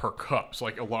is per cup. So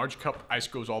like a large cup, ice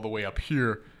goes all the way up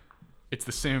here. It's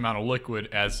the same amount of liquid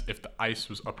as if the ice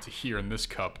was up to here in this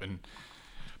cup. And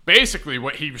basically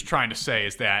what he was trying to say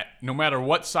is that no matter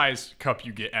what size cup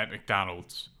you get at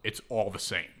McDonald's, it's all the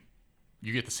same.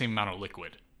 You get the same amount of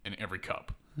liquid in every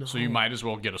cup. No. So you might as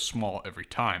well get a small every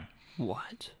time.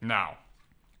 What? Now,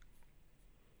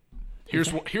 here's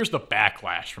the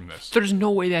backlash from this. There's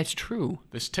no way that's true.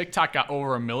 This TikTok got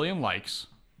over 1 million likes.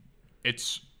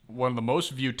 It's one of the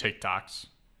most viewed TikToks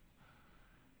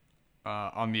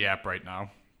on the app right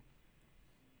now.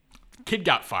 Kid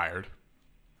got fired.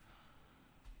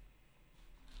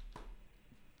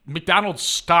 McDonald's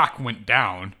stock went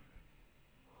down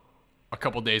a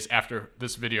couple days after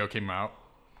this video came out.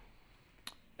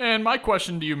 And my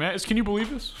question to you, Matt, is can you believe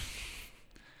this?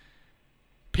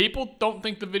 People don't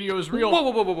think the video is real.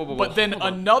 Whoa. But then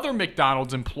another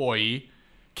McDonald's employee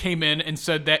came in and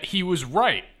said that he was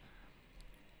right.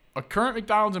 A current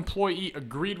McDonald's employee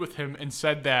agreed with him and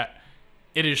said that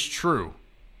it is true.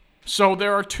 So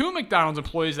there are 2 McDonald's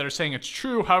employees that are saying it's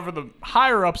true. However, the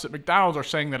higher-ups at McDonald's are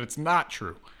saying that it's not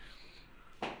true.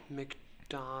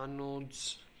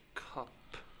 McDonald's cup.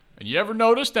 And you ever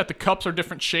notice that the cups are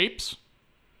different shapes?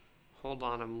 Hold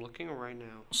on, I'm looking right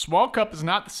now. A small cup is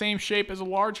not the same shape as a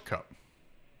large cup.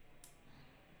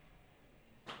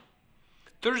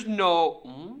 There's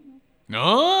no...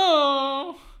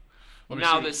 No.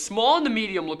 Now, the small and the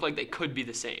medium look like they could be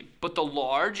the same, but the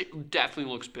large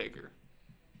definitely looks bigger.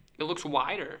 It looks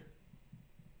wider.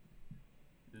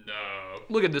 No.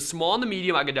 Look at the small and the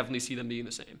medium. I could definitely see them being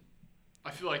the same. I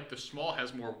feel like the small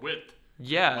has more width.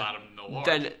 Yeah. Bottom than the large.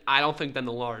 Then I don't think then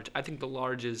the large. I think the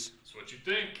large is. That's what you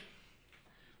think.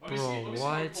 Let me Bro, see,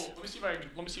 what? Let me see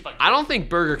if I can. I don't think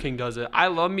Burger King does it. I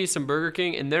love me some Burger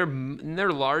King, and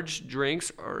their large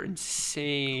drinks are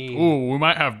insane. Ooh, we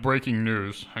might have breaking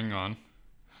news. Hang on.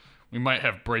 We might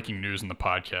have breaking news in the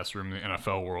podcast room in the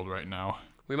NFL world right now.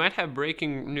 We might have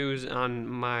breaking news on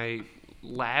my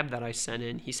lab that I sent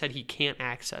in. He said he can't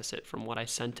access it from what I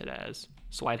sent it as.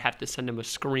 So I'd have to send him a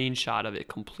screenshot of it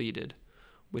completed,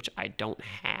 which I don't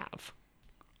have.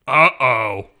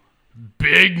 Uh-oh.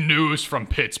 Big news from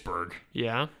Pittsburgh.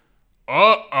 Yeah?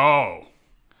 Uh-oh.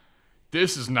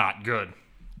 This is not good.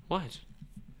 What?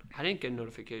 I didn't get a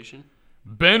notification.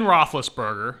 Ben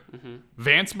Roethlisberger,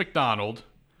 Vance McDonald,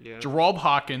 Gerald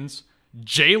Hawkins,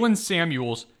 Jalen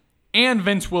Samuels, and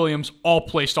Vince Williams all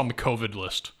placed on the COVID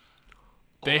list.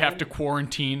 They have to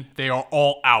quarantine. They are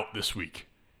all out this week.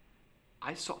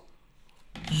 I saw...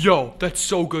 Yo, that's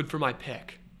so good for my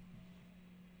pick.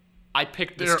 I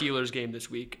picked the Steelers game this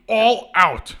week. All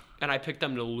out. And I picked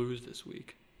them to lose this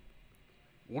week.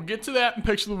 We'll get to that in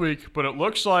picks of the week, but it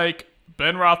looks like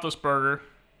Ben Roethlisberger...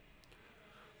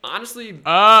 Honestly...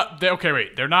 okay,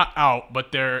 wait. They're not out,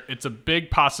 but it's a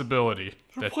big possibility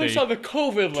that placed on the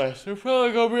COVID list. They're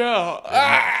probably going to be out.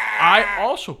 I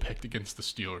also picked against the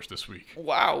Steelers this week.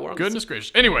 Wow. Goodness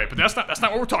gracious. Anyway, but that's not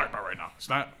what we're talking about right now.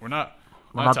 We're not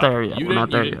there yet. We're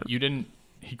not there yet.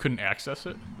 He couldn't access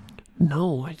it?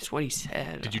 No, that's what he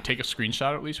said. Did you take a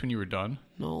screenshot at least when you were done?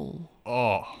 No.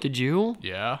 Oh. Did you?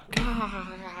 Yeah.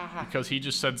 Because he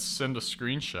just said send a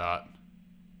screenshot.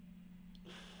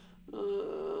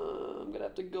 I'm going to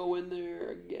have to go in there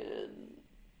again.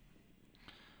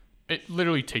 It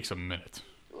literally takes a minute.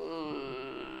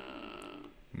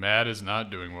 Matt is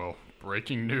not doing well.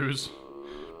 Breaking news.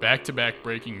 Back-to-back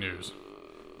breaking news.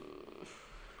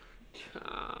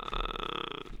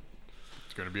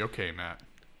 It's going to be okay, Matt.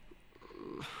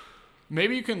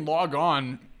 Maybe you can log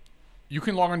on. You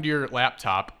can log onto your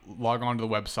laptop, log on to the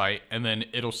website, and then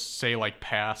it'll say, like,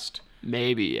 past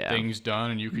things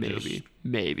done, and you can just...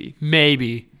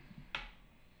 Maybe.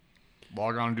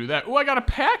 Log on and do that. Oh, I got a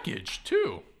package,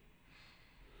 too.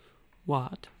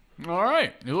 What? All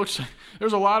right. It looks like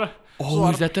there's a lot of...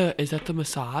 Is that the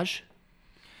massage?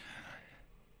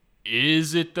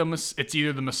 Is it it's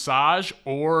either the massage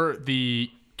or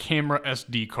the camera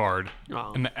SD card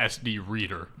and the SD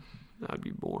reader. That would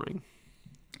be boring.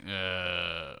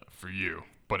 For you.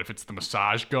 But if it's the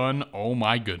massage gun, oh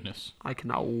my goodness. I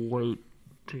cannot wait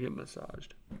to get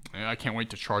massaged. I can't wait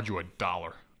to charge you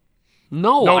 $1.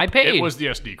 No, nope, I paid. It was the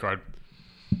SD card.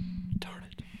 Darn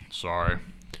it. Sorry.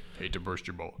 Hate to burst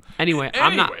your bubble. Anyway, I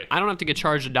don't have to get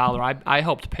charged $1. I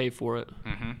helped pay for it.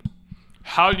 Mm-hmm.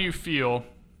 How do you feel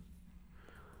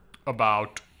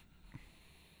about...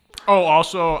 Oh,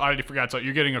 also, I already forgot. So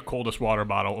you're getting a coldest water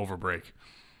bottle over break.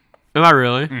 Am I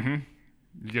really? Mm-hmm.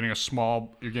 You're getting a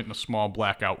small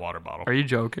blackout water bottle. Are you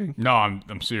joking? No,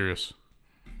 I'm serious.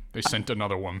 They sent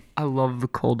another one. I love the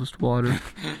coldest water.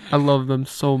 I love them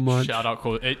so much. Shout out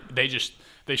cold.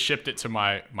 They shipped it to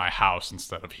my house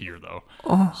instead of here though.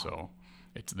 Oh. So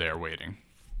it's there waiting.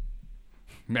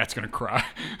 Matt's gonna cry.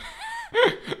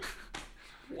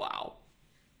 Wow.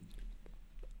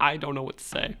 I don't know what to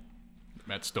say.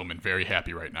 Matt Stillman, very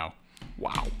happy right now.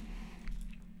 Wow.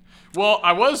 Well,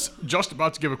 I was just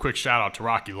about to give a quick shout out to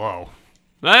Rocky Lowe.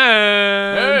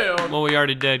 Hey! Well, we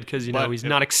already did because, he's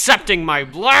not accepting my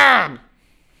blab.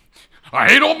 I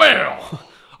hate all mail.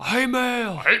 I hate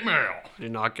mail. I hate mail. I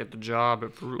did not get the job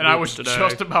at Fruit And I Loops was today.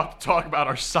 just about to talk about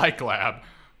our psych lab,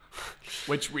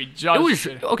 which we just... It was,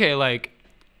 okay,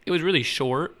 it was really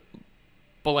short,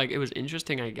 but, it was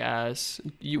interesting, I guess.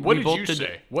 What did you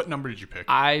say? What number did you pick?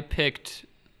 I picked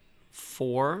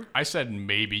 4. I said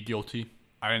maybe guilty.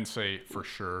 I didn't say for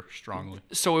sure strongly.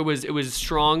 So it was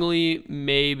strongly,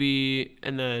 maybe,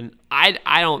 and then I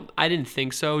didn't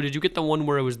think so. Did you get the one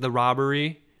where it was the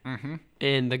robbery? Mm-hmm.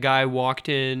 And the guy walked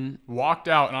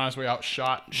out, and on his way out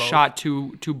shot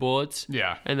two bullets.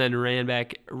 Yeah. And then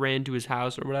ran to his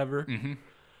house or whatever. Mm-hmm.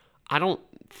 I don't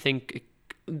think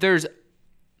it's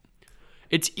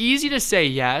easy to say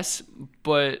yes,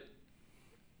 but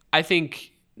I think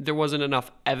there wasn't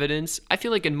enough evidence. I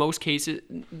feel like in most cases,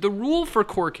 the rule for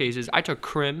court cases, I took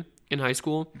crim in high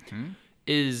school,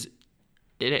 is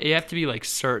you have to be like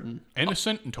certain.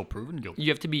 Innocent until proven guilty. You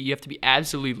have to be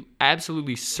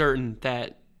absolutely certain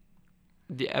that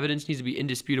the evidence needs to be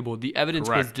indisputable. The evidence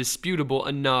was disputable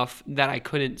enough that I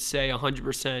couldn't say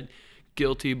 100%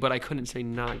 guilty, but I couldn't say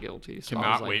not guilty. So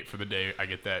Cannot wait for the day I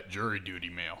get that jury duty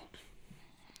mail.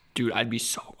 Dude, I'd be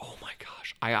so. Oh my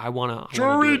gosh, I wanna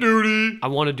jury duty. I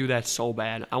want to do that so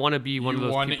bad. I want to be one of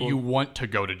those people. You want to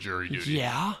go to jury duty?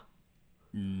 Yeah.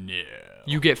 No.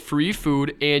 You get free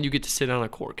food and you get to sit on a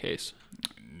court case.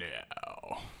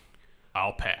 No.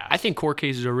 I'll pass. I think court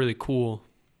cases are really cool.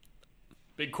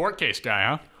 Big court case guy,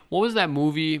 huh? What was that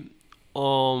movie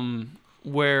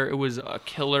where it was a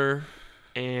killer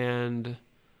and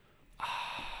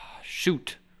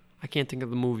shoot, I can't think of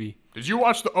the movie. Did you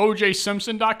watch the O.J.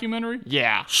 Simpson documentary?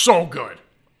 Yeah. So good.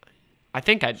 I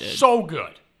think I did. So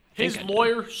good. His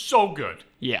lawyer, so good.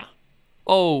 Yeah.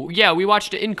 Oh, yeah, we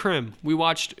watched it in crim. We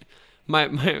watched my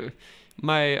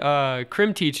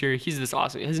crim teacher, he's this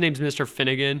awesome. His name's Mr.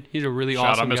 Finnegan. He's a really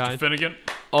awesome guy. Shout out Mr. Finnegan.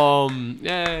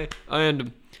 Yeah,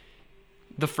 and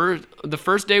the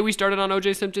first day we started on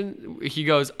O.J. Simpson, he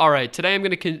goes, "All right, today I'm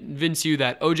going to convince you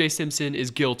that O.J. Simpson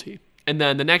is guilty." And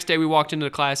then the next day we walked into the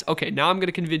class, "Okay, now I'm going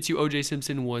to convince you O.J.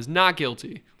 Simpson was not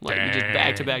guilty." Like, we just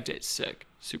back to back days. Sick.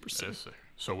 Super sick.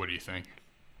 So what do you think?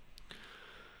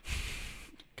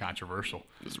 Controversial.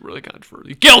 This is really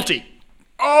controversial. Guilty!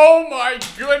 Oh my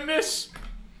goodness!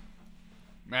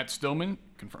 Matt Stillman,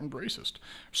 confirmed racist.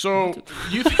 So,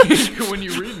 you think when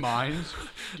you read minds,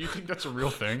 do you think that's a real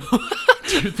thing?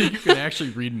 Do you think you can actually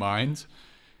read minds?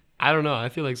 I don't know. I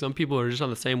feel like some people are just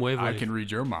on the same wavelength. I can read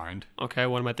your mind. Okay,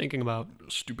 what am I thinking about?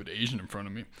 Stupid Asian in front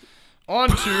of me. On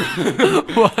to...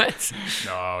 What?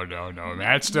 No.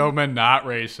 Matt Stillman, not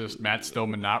racist. Matt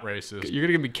Stillman, not racist. You're going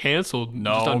to get me canceled.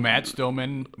 No, Matt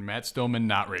Stillman,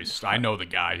 not racist. I know the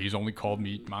guy. He's only called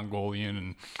me Mongolian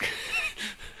and...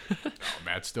 No,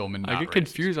 Matt Stillman, not racist. I get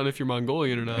confused on if you're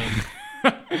Mongolian or not.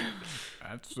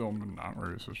 Matt Stillman, not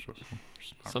racist.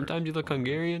 Sometimes you look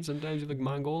Hungarian, sometimes you look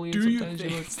Mongolian, Do you sometimes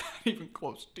think you look... it's not even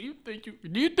close? Do you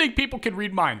think people can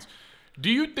read minds? Do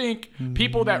you think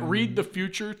people that read the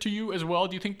future to you as well,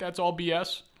 do you think that's all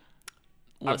BS?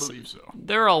 Listen, I believe so.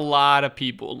 There are a lot of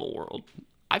people in the world.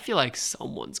 I feel like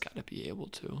someone's got to be able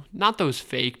to. Not those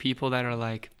fake people that are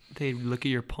like, they look at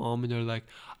your palm and they're like,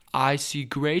 "I see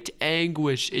great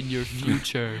anguish in your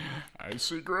future." I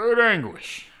see great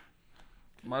anguish.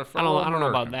 My fellow I don't know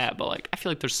about Americans. that, but like I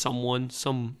feel like there's someone,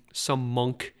 some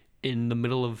monk in the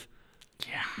middle of,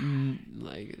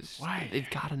 like, Why? they've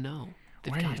got to know.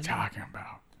 What are you talking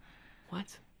about?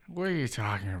 What? What are you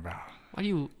talking about? What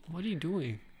are you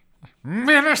doing?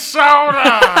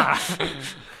 Minnesota!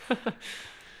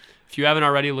 If you haven't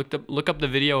already, look up the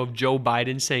video of Joe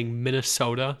Biden saying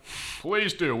Minnesota.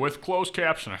 Please do, with closed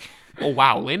captioning. Oh,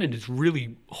 wow. Landon is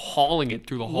really hauling it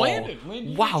through the hall.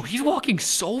 Landon, Wow, he's walking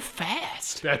so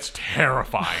fast. That's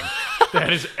terrifying.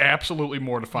 That is absolutely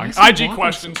mortifying. Why is he IG walking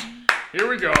questions. Here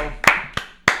we go.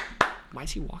 Why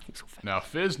is he walking so fast? Now,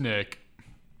 Fiznik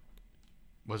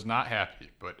was not happy,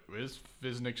 but is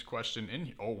Fiznik's question in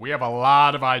here? Oh, we have a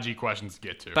lot of IG questions to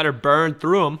get to. Better burn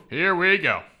through them. Here we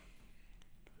go.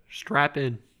 Strap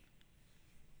in.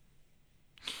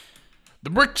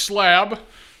 The Brick Slab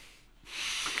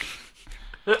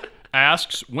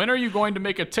asks, when are you going to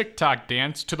make a TikTok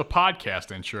dance to the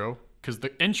podcast intro? Because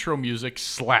the intro music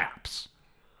slaps.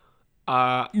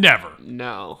 Never.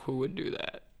 No, who would do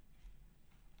that?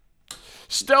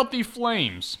 Stealthy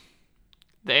Flames.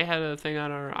 They had a thing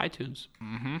on our iTunes.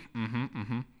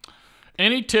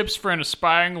 Any tips for an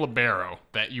aspiring libero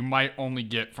that you might only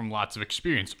get from lots of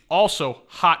experience? Also,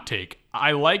 hot take.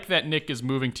 I like that Nick is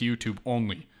moving to YouTube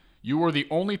only. You were the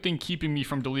only thing keeping me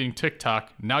from deleting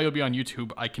TikTok. Now you'll be on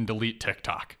YouTube. I can delete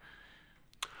TikTok.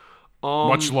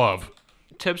 Much love.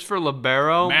 Tips for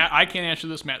libero? Matt, I can't answer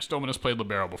this. Matt Stoneman has played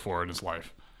libero before in his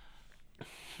life.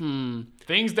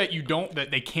 Things that that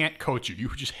they can't coach you.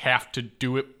 You just have to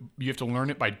do it. You have to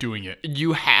learn it by doing it.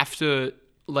 You have to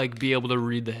be able to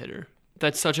read the hitter.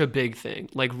 That's such a big thing.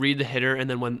 Like, read the hitter, and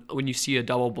then when you see a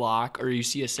double block or you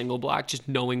see a single block, just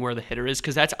knowing where the hitter is,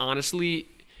 because that's honestly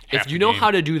half If you the know game.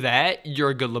 how to do that, you're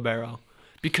a good libero.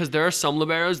 Because there are some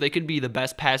liberos, they could be the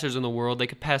best passers in the world. They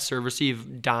could pass, serve,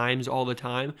 receive dimes all the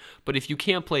time. But if you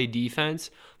can't play defense,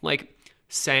 like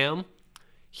Sam,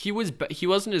 he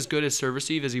wasn't as good as serve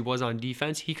receive as he was on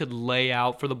defense. He could lay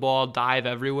out for the ball, dive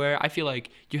everywhere. I feel like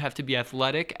you have to be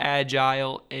athletic,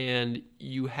 agile, and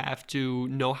you have to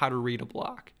know how to read a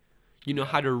block. You know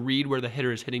how to read where the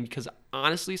hitter is hitting, because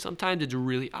honestly, sometimes it's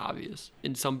really obvious,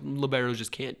 and some liberos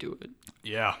just can't do it.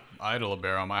 Yeah, I had a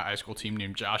libero on my high school team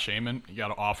named Josh Amon. He got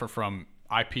an offer from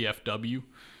IPFW.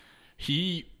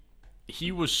 He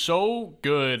was so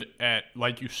good at,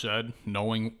 like you said,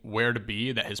 knowing where to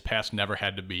be that his pass never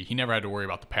had to be. He never had to worry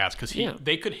about the pass because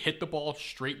they could hit the ball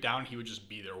straight down. He would just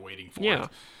be there waiting for it.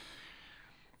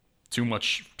 Too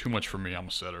much for me. I'm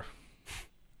a setter.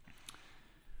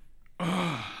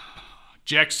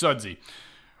 Jack Sudsy,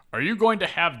 are you going to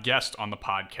have guests on the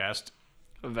podcast?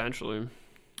 Eventually,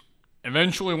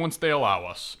 Once they allow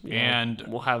us. Yeah. And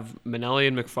we'll have Manelli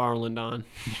and McFarland on.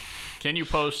 can you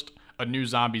post a new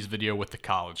Zombies video with the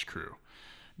college crew?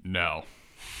 No.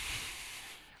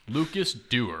 Lucas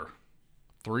Dewar,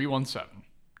 317.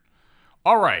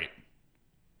 All right.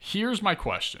 Here's my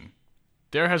question.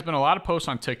 There has been a lot of posts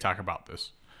on TikTok about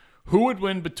this. Who would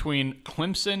win between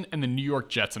Clemson and the New York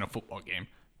Jets in a football game?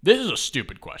 This is a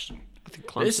stupid question. I think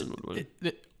Clemson would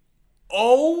win.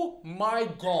 Oh my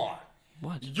God.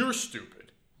 What? You're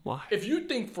stupid. Why? If you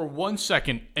think for 1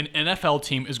 second an NFL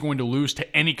team is going to lose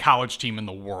to any college team in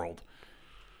the world,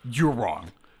 you're wrong.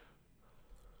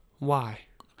 Why?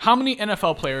 How many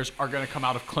NFL players are going to come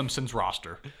out of Clemson's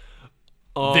roster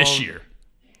this year?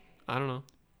 I don't know.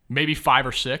 Maybe 5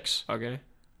 or 6. Okay.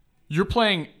 You're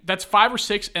playing, that's 5 or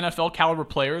 6 NFL caliber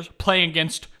players playing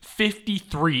against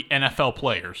 53 NFL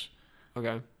players.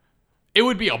 Okay. It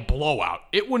would be a blowout.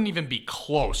 It wouldn't even be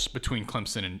close between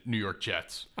Clemson and New York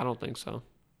Jets. I don't think so.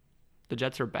 The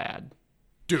Jets are bad.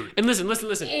 Dude. And listen.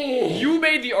 You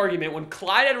made the argument when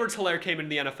Clyde Edwards-Helaire came into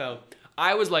the NFL.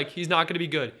 I was like, he's not going to be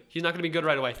good. He's not going to be good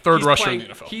right away. Third rusher in the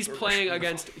NFL. He's playing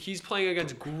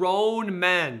against grown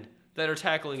men that are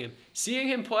tackling him. Seeing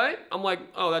him play, I'm like,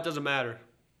 oh, that doesn't matter.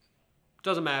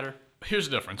 Doesn't matter. Here's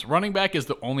the difference. Running back is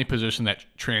the only position that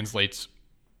translates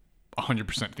 100%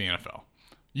 to the NFL.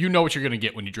 You know what you're going to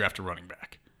get when you draft a running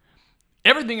back.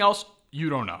 Everything else, you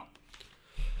don't know.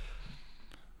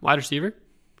 Wide receiver?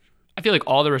 I feel like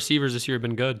all the receivers this year have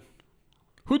been good.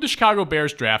 Who'd the Chicago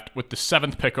Bears draft with the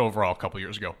 7th pick overall a couple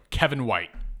years ago? Kevin White.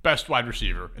 Best wide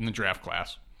receiver in the draft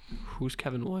class. Who's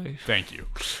Kevin White? Thank you.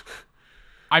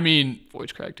 I mean,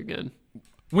 Voice cracked again.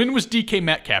 when was DK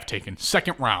Metcalf taken?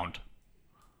 2nd round.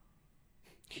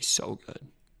 He's so good.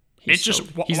 He's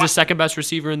the second best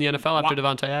receiver in the NFL after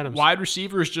Devontae Adams. Wide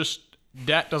receiver is just,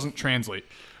 that doesn't translate.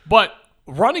 But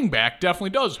running back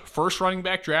definitely does. First running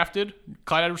back drafted,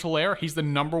 Clyde Edwards-Helaire. He's the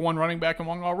number 1 running back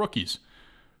among all rookies.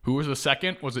 Who was the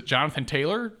second? Was it Jonathan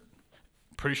Taylor?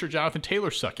 Pretty sure Jonathan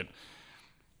Taylor's second.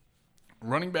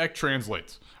 Running back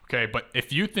translates. Okay, but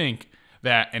if you think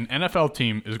that an NFL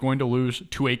team is going to lose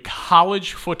to a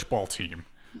college football team,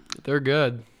 They're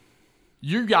good.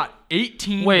 you got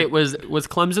 18. Wait, was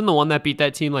Clemson the one that beat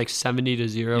that team like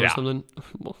 70-0 or Yeah. something?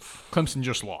 Clemson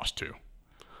just lost to.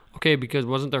 Okay, because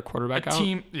wasn't their quarterback out?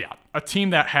 A team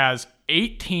that has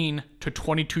 18 to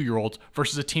 22-year-olds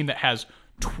versus a team that has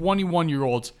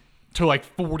 21-year-olds to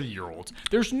like 40-year-olds.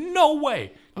 There's no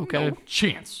way. Okay. No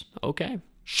chance. Okay.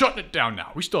 Shutting it down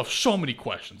now. We still have so many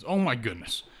questions. Oh my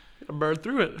goodness. Burn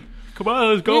through it. Come on,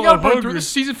 let's go. We got to burn through this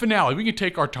season finale. We can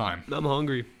take our time. I'm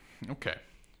hungry. Okay.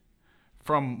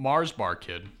 From Mars Bar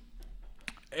Kid.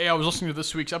 Hey, I was listening to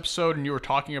this week's episode and you were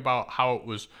talking about how it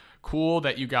was cool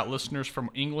that you got listeners from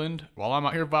England while I'm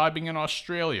out here vibing in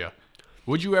Australia.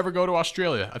 Would you ever go to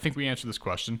Australia? I think we answered this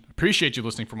question. Appreciate you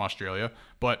listening from Australia,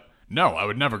 but no, I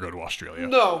would never go to Australia.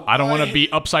 No, I don't want to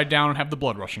be upside down and have the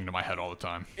blood rushing to my head all the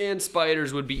time. And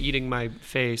spiders would be eating my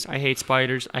face. I hate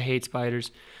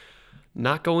spiders.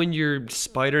 Not going your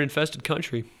spider-infested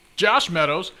country. Josh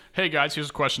Meadows. Hey, guys, here's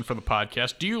a question for the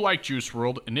podcast. Do you like Juice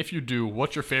WRLD? And if you do,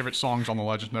 what's your favorite songs on the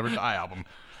Legends Never Die album?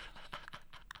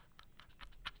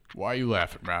 Why are you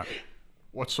laughing, Matt?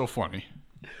 What's so funny?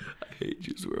 I hate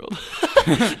Juice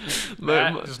WRLD.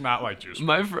 Matt does not like Juice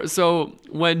WRLD. So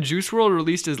when Juice WRLD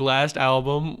released his last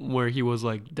album where he was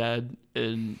like dead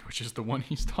and Which is the one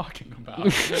he's talking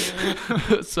about.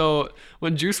 so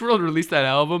when Juice WRLD released that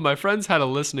album, my friends had a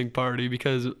listening party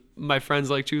because my friends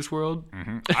like Juice WRLD.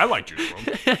 Mm-hmm. I like Juice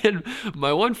WRLD. And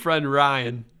my one friend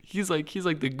Ryan, he's like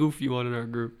the goofy one in our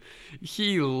group.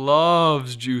 He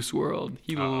loves Juice WRLD.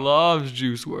 He loves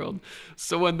Juice WRLD.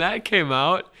 So when that came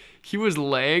out, He was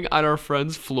laying on our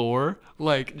friend's floor,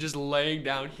 like just laying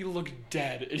down. He looked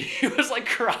dead, and he was like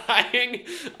crying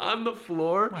on the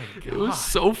floor. My It was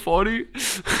so funny.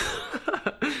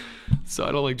 So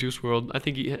I don't like Juice WRLD. I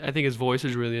think his voice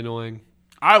is really annoying.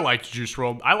 I liked Juice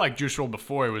WRLD. I liked Juice WRLD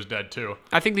before he was dead too.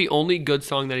 I think the only good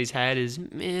song that he's had is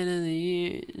Man of the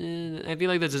Year. I feel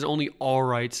like that's his only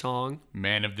alright song.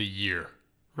 Man of the Year.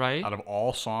 Right? Out of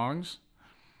all songs,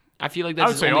 I feel like I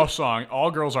that's would say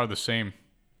All Girls Are the Same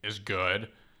is good.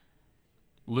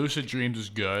 Lucid Dreams is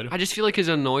good. I just feel like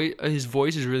his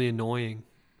voice is really annoying.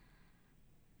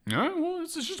 Yeah, well,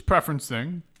 it's just a preference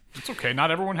thing. It's okay. Not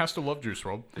everyone has to love Juice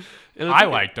WRLD. And I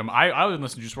liked him. I would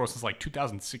listen to Juice WRLD since like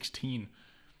 2016.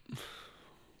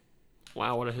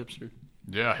 Wow, what a hipster.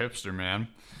 Yeah, hipster, man.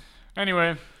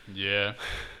 Anyway, yeah.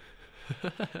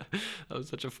 That was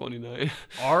such a funny night.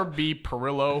 RB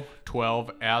Perillo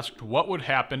 12 asked, what would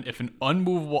happen if an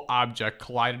unmovable object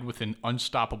collided with an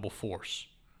unstoppable force?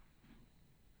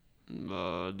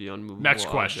 The unmovable Next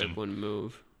object question. wouldn't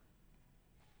move.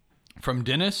 From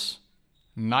Dennis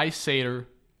Nysader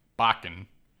Bakken.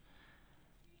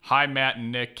 Hi, Matt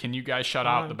and Nick. Can you guys shout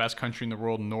out the best country in the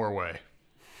world, Norway?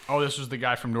 Oh, this was the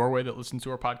guy from Norway that listens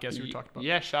to our podcast you were talking about?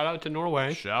 Yeah, shout out to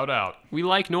Norway. Shout out. We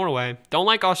like Norway. Don't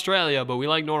like Australia, but we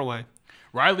like Norway.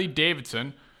 Riley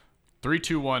Davidson,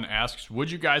 321, asks, would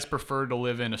you guys prefer to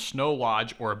live in a snow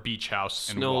lodge or a beach house?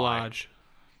 And Snow why? lodge.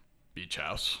 Beach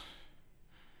house.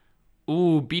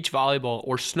 Ooh, beach volleyball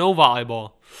or snow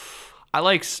volleyball. I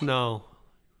like snow,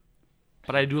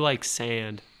 but I do like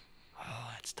sand. Oh,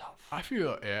 that's tough. I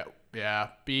feel, yeah,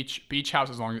 beach house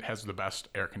as long as it has the best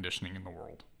air conditioning in the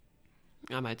world.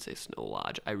 I might say snow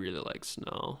lodge. I really like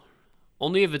snow.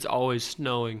 Only if it's always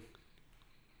snowing.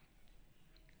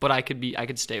 But I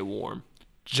could stay warm.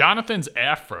 Jonathan's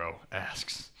Afro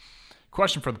asks,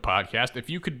 question for the podcast. If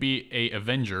you could be an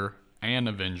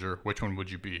Avenger, which one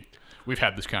would you be? We've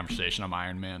had this conversation. I'm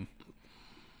Iron Man.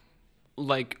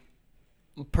 Like,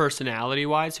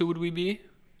 personality-wise, who would we be?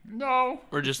 No.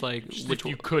 Or just like, If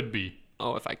you could be.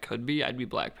 Oh, if I could be, I'd be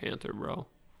Black Panther, bro.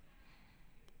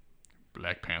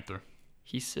 Black Panther.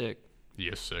 He's sick. He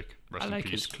is sick. Rest I in like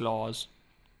peace. his claws.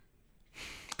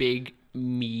 Big,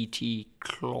 meaty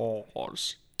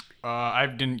claws. I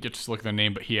didn't get to look at the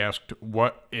name, but he asked,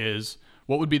 what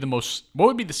would be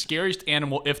the scariest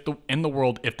animal in the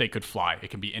world if they could fly?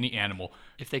 It can be any animal.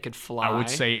 If they could fly. I would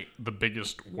say the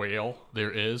biggest whale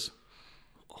there is.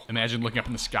 Imagine looking up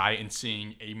in the sky and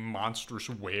seeing a monstrous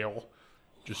whale.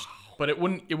 But it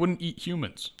wouldn't eat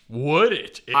humans. Would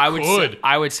it? It could.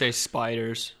 I would say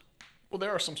spiders. Well,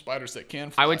 there are some spiders that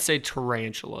can fly. I would say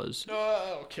tarantulas.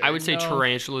 Okay. I would say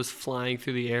tarantulas flying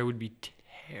through the air would be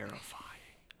terrifying.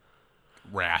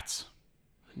 Rats.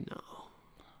 No.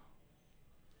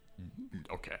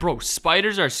 Okay. Bro,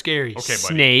 spiders are scary. Okay,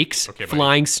 buddy. Snakes. Okay, buddy.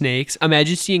 Flying snakes.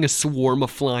 Imagine seeing a swarm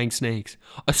of flying snakes.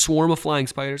 A swarm of flying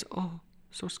spiders. Oh,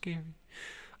 so scary.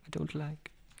 I don't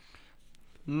like.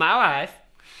 My wife.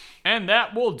 And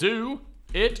that will do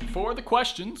it for the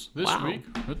questions this Wow. week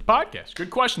with the podcast. Good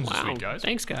questions this Wow. week, guys.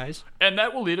 Thanks, guys. And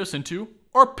that will lead us into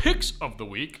our picks of the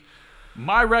week.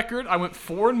 My record, I went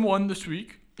 4-1 this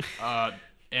week.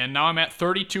 And now I'm at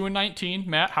 32-19.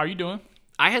 Matt, how are you doing?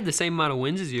 I had the same amount of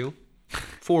wins as you.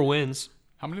 4 wins.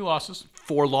 How many losses?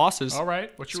 4 losses. All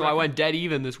right. What's your So record? I went dead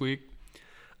even this week.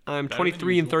 I'm Better than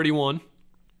 23 and usual. 31.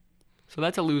 So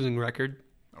that's a losing record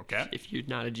Okay. if you're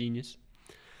not a genius.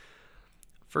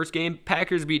 First game,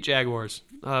 Packers beat Jaguars.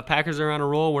 Packers are on a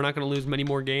roll. We're not going to lose many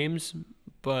more games,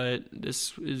 but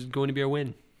this is going to be our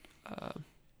win.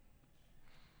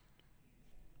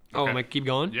 Oh, Okay. am I keep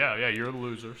going? Yeah, you're the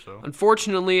loser, so.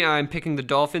 Unfortunately, I'm picking the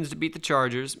Dolphins to beat the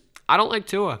Chargers. I don't like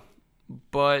Tua,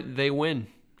 but they win.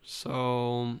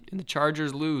 So, and the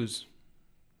Chargers lose.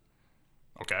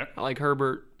 Okay. I like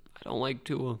Herbert. I don't like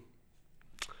Tua.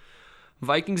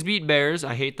 Vikings beat Bears.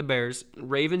 I hate the Bears.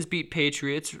 Ravens beat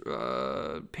Patriots.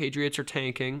 Patriots are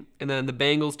tanking. And then the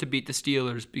Bengals to beat the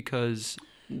Steelers because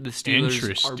the Steelers are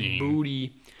Interesting.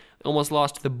 booty. Almost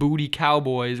lost to the booty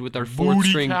Cowboys with their fourth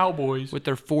string Cowboys. with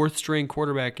their fourth string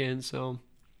quarterback in. So,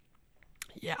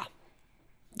 yeah.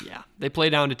 They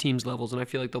play down to teams' levels, and I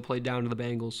feel like they'll play down to the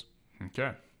Bengals.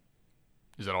 Okay.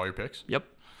 Is that all your picks? Yep.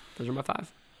 Those are my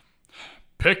 5.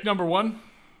 Pick number 1.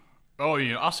 Oh,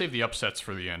 I'll save the upsets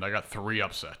for the end. I got 3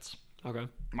 upsets. Okay.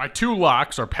 My 2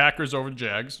 locks are Packers over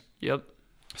Jags, Yep.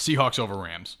 Seahawks over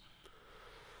Rams.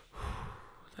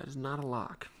 That is not a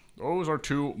lock. Those are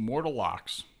 2 mortal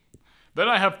locks. Then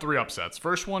I have 3 upsets.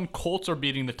 First one, Colts are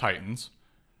beating the Titans.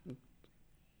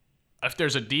 If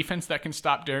there's a defense that can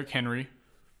stop Derrick Henry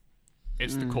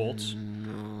It's the Colts.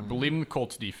 I believe in the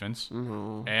Colts defense.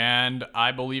 And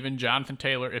I believe in Jonathan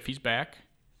Taylor if he's back.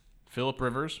 Phillip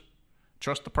Rivers.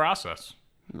 Trust the process.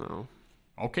 No.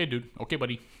 Okay, dude. Okay,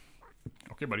 buddy.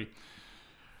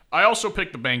 I also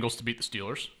picked the Bengals to beat the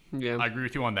Steelers. Yeah. I agree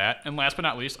with you on that. And last but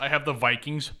not least, I have the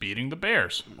Vikings beating the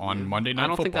Bears on Monday Night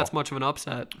Football. I don't think that's much of an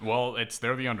upset. Well,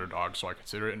 they're the underdog, so I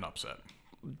consider it an upset.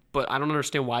 But I don't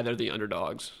understand why they're the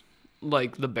underdogs.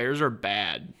 Like, the Bears are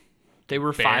bad. They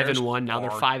were Bears 5-1. Now they're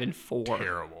 5-4.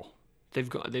 Terrible.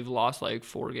 They've lost like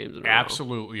 4 games in a row.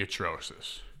 Absolutely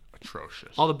atrocious.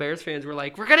 All the Bears fans were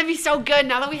like, "We're gonna be so good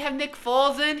now that we have Nick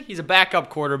Foles in. He's a backup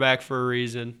quarterback for a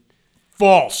reason."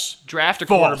 False. Draft a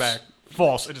False. quarterback.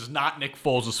 False. It is not Nick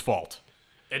Foles' fault.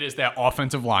 It is that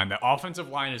offensive line. That offensive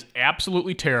line is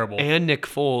absolutely terrible. And Nick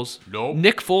Foles. Nope.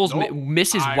 Nick Foles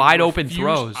misses wide open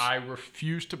throws. I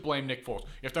refuse to blame Nick Foles. You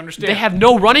have to understand. They have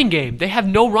no running game.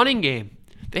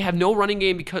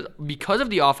 because of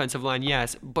the offensive line,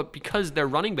 yes, but because they're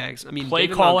running backs. I mean, Play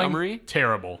David calling, Montgomery,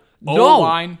 terrible. No.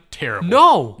 O-line, terrible.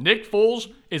 No. Nick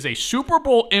Foles is a Super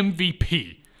Bowl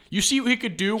MVP. You see what he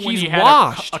could do when He's he had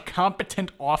washed. a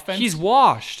competent offense? He's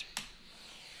washed.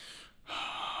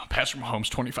 Patrick Mahomes,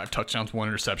 25 touchdowns, 1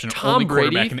 interception. Tom Only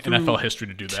Brady quarterback in threw- NFL history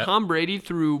to do that. Tom Brady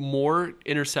threw more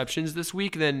interceptions this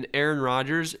week than Aaron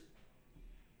Rodgers.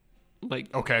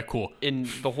 Okay, cool. In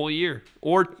the whole year,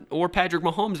 or Patrick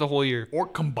Mahomes the whole year. Or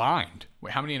combined.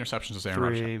 Wait, how many interceptions does Aaron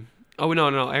Rodgers have? 3. Oh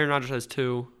no, Aaron Rodgers has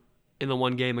 2 in the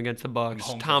one game against the Bucks.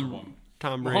 Mahomes has Tom 1.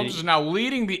 Brady. Mahomes is now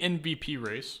leading the MVP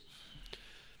race.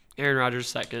 Aaron Rodgers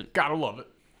second. Gotta love it.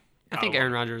 I think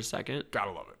Aaron Rodgers is second.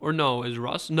 Gotta love it. Or no, is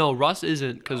Russ? No, Russ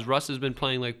isn't because Russ has been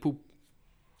playing like poop.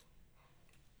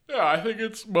 Yeah, I think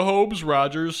it's Mahomes,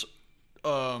 Rodgers,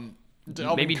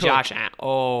 Maybe Cook. Josh.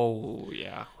 Oh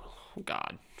yeah. Oh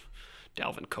God.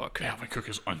 Dalvin Cook. Dalvin Cook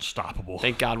is unstoppable.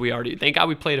 Thank God we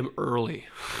played him early.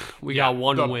 We got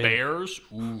one the win. The Bears,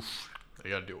 oof, they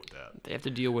got to deal with that. They have to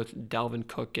deal with Dalvin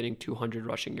Cook getting 200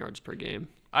 rushing yards per game.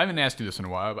 I haven't asked you this in a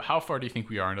while, but how far do you think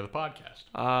we are into the podcast?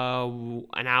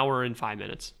 An hour and 5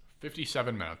 minutes.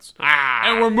 57 minutes. Ah!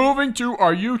 And we're moving to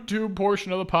our YouTube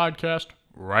portion of the podcast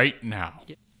right now.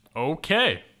 Yeah.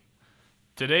 Okay.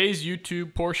 Today's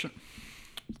YouTube portion.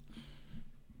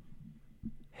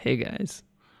 Hey guys.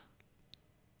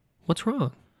 What's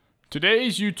wrong?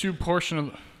 Today's YouTube portion of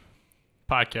the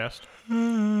podcast.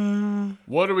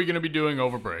 What are we going to be doing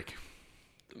over break?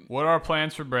 What are our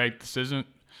plans for break?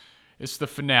 It's the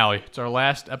finale. It's our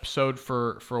last episode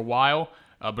for a while.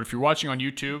 But if you're watching on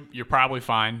YouTube, you're probably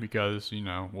fine because,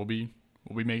 we'll be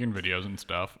making videos and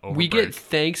stuff over We break. get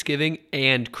Thanksgiving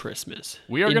and Christmas.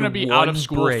 We are going to be out of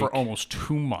school for almost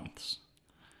 2 months,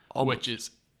 which is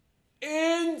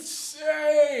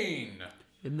insane.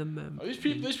 In the memory.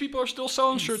 These people are still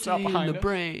selling shirts out behind in the us.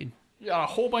 brain. Yeah, a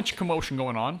whole bunch of commotion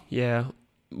going on. Yeah.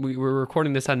 We were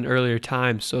recording this at an earlier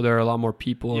time, so there are a lot more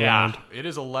people around. It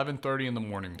is 11:30 in the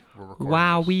morning. We're recording this.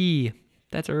 Wowee.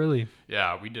 That's early.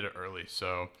 Yeah, we did it early,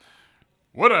 so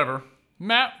whatever.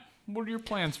 Matt, what are your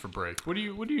plans for break? What do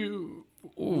you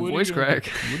Voice crack.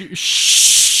 What do you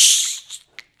shh?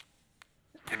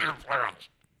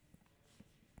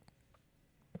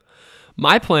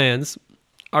 My plans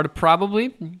are to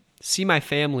probably see my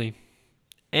family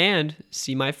and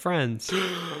see my friends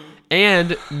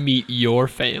and meet your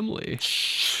family.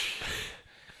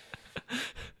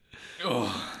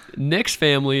 Nick's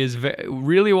family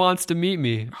really wants to meet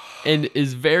me and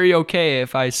is very okay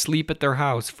if I sleep at their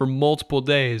house for multiple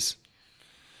days.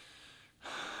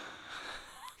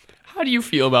 How do you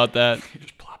feel about that? You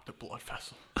just plopped a blood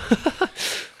vessel.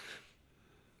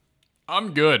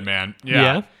 I'm good, man.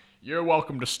 Yeah. You're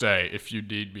welcome to stay if you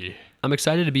need be. I'm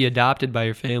excited to be adopted by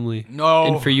your family. No.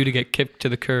 And for you to get kicked to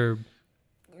the curb.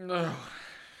 No.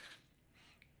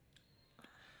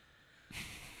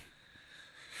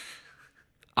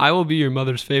 I will be your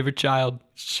mother's favorite child.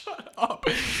 Shut up.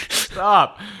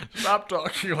 Stop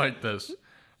talking like this.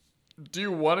 Do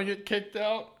you want to get kicked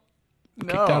out? No.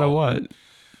 Kicked out of what?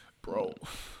 Bro.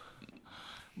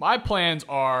 My plans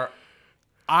are,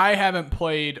 I haven't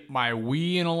played my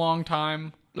Wii in a long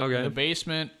time. Okay. In the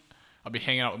basement. I'll be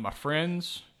hanging out with my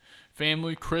friends,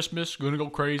 family, Christmas, gonna go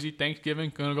crazy.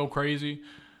 Thanksgiving, gonna go crazy.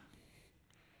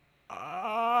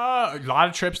 A lot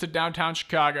of trips to downtown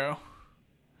Chicago.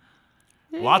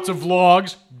 Lots of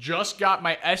vlogs. Just got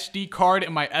my SD card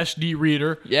and my SD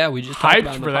reader. Yeah, we just talked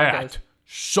about hyped it in for the that. podcast.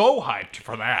 So hyped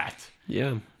for that.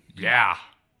 Yeah. Yeah.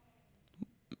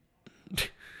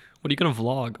 What are you gonna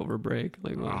vlog over break?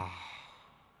 Like, what?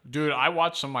 Dude, I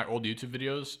watched some of my old YouTube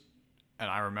videos,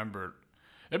 and I remembered.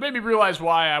 It made me realize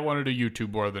why I wanted a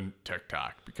YouTube more than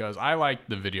TikTok, because I like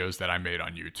the videos that I made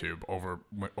on YouTube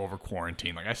over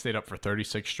quarantine. Like, I stayed up for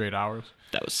 36 straight hours.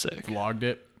 That was sick. Vlogged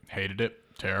it, hated it,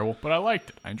 terrible, but I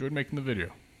liked it. I enjoyed making the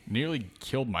video. Nearly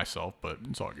killed myself, but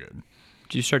it's all good.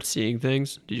 Did you start seeing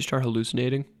things? Did you start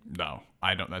hallucinating? No,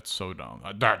 I don't. That's so dumb.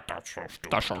 That's so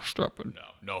stupid. That's so stupid.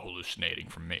 No hallucinating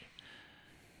from me.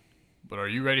 But are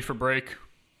you ready for break?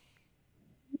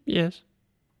 Yes.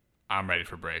 I'm ready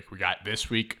for break. We got this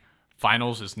week.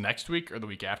 Finals is next week or the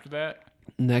week after that?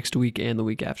 Next week and the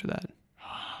week after that.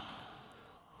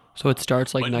 So it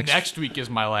starts like next week is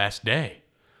my last day.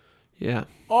 Yeah.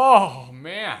 Oh,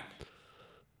 man.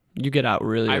 You get out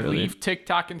really early. I leave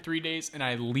TikTok in 3 days, and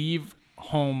I leave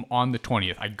home on the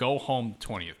 20th. I go home the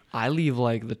 20th. I leave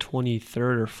like the 23rd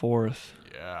or 4th.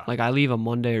 Yeah. Like I leave a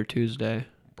Monday or Tuesday.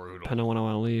 Brutal. Depending on when I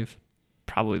want to leave.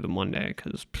 Probably the Monday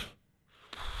because...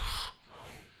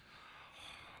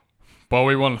 But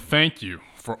we want to thank you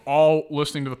for all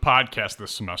listening to the podcast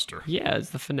this semester. Yeah,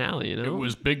 it's the finale, you know? It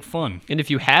was big fun. And if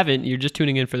you haven't, you're just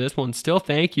tuning in for this one, still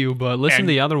thank you, but listen to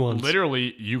the other ones.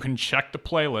 Literally, you can check the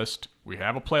playlist. We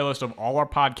have a playlist of all our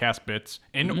podcast bits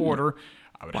in order.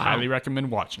 I would highly recommend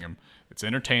watching them. It's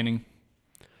entertaining.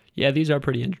 Yeah, these are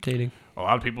pretty entertaining. A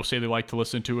lot of people say they like to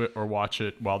listen to it or watch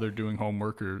it while they're doing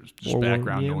homework or just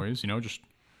background noise, just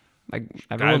Like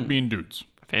guys being dudes.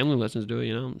 Family listens to it,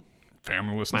 you know?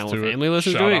 Family listens My to whole it. family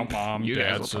listens Shout to out it. mom, You guys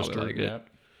dad, will probably sister. like it.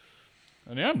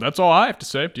 And yeah, that's all I have to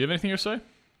say. Do you have anything to say?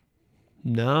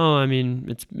 No, I mean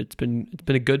it's been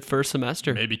a good first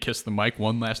semester. Maybe kiss the mic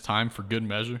one last time for good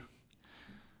measure.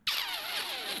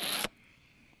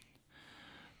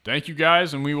 Thank you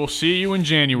guys, and we will see you in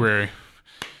January.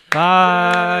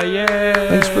 Bye. Yay.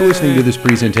 Thanks for listening to this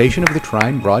presentation of the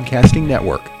Trine Broadcasting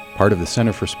Network, part of the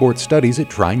Center for Sports Studies at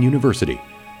Trine University.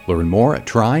 Learn more at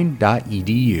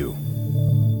trine.edu.